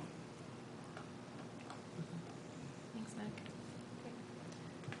ballot. Thanks, Nick.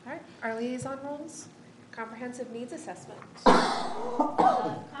 All right, our liaison roles, comprehensive needs assessment.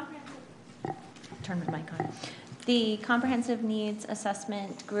 Turn my mic on. The Comprehensive Needs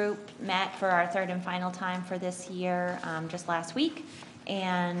Assessment Group met for our 3rd and final time for this year just last week.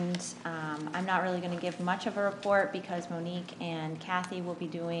 And I'm not really going to give much of a report because Monique and Kathy will be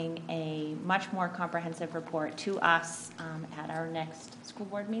doing a much more comprehensive report to us at our next school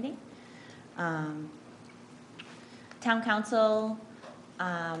board meeting. Town council,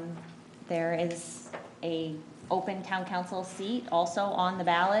 there is a open town council seat also on the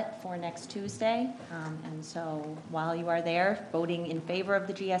ballot for next Tuesday. And so while you are there voting in favor of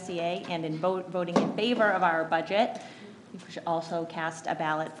the GSEA and voting in favor of our budget, you should also cast a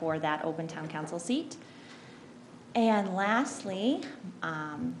ballot for that open town council seat. And lastly,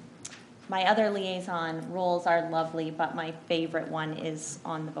 my other liaison roles are lovely, but my favorite one is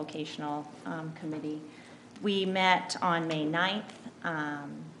on the vocational committee. We met on May 9th,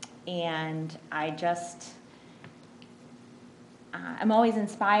 and I'm always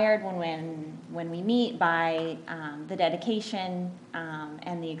inspired when we meet by the dedication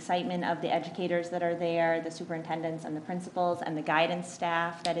and the excitement of the educators that are there, the superintendents and the principals and the guidance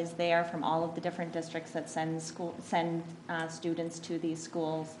staff that is there from all of the different districts that send students to these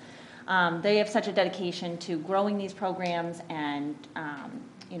schools. They have such a dedication to growing these programs and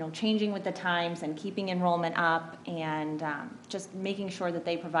changing with the times and keeping enrollment up and just making sure that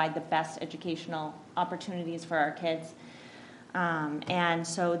they provide the best educational opportunities for our kids. And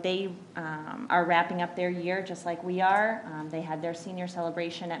so they are wrapping up their year just like we are. They had their senior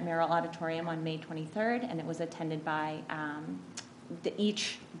celebration at Merrill Auditorium on May 23rd, and it was attended by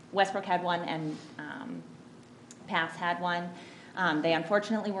Westbrook had one and Pass had one. They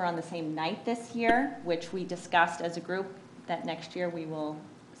unfortunately were on the same night this year, which we discussed as a group that next year we will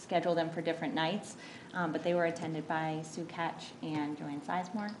schedule them for different nights. But they were attended by Sue Ketch and Joanne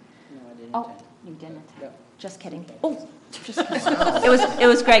Sizemore. No, I didn't. Oh, you didn't? Yep. Just kidding. Oh, just kidding. It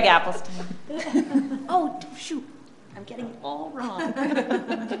was Greg Appleston. Oh, shoot. I'm getting it all wrong.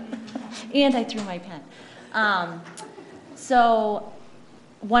 And I threw my pen. So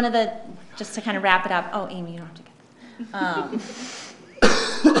one of the, just to kind of wrap it up. Oh, Amy, you don't have to get this.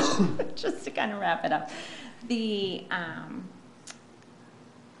 Just to kind of wrap it up.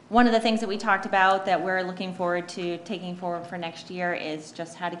 One of the things that we talked about that we're looking forward to taking forward for next year is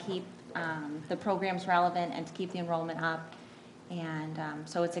just how to keep the programs relevant and to keep the enrollment up. And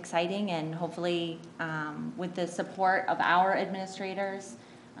so it's exciting, and hopefully with the support of our administrators,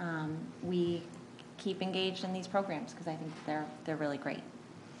 we keep engaged in these programs because I think they're really great.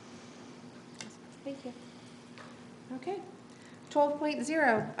 Thank you. Okay.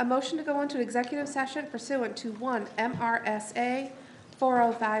 12.0, a motion to go into executive session pursuant to 1 MRSA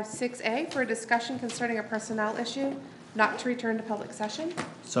 4056A for a discussion concerning a personnel issue, not to return to public session.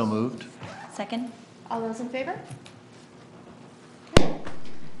 So moved. Second. All those in favor? Okay.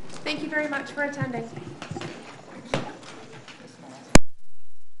 Thank you very much for attending.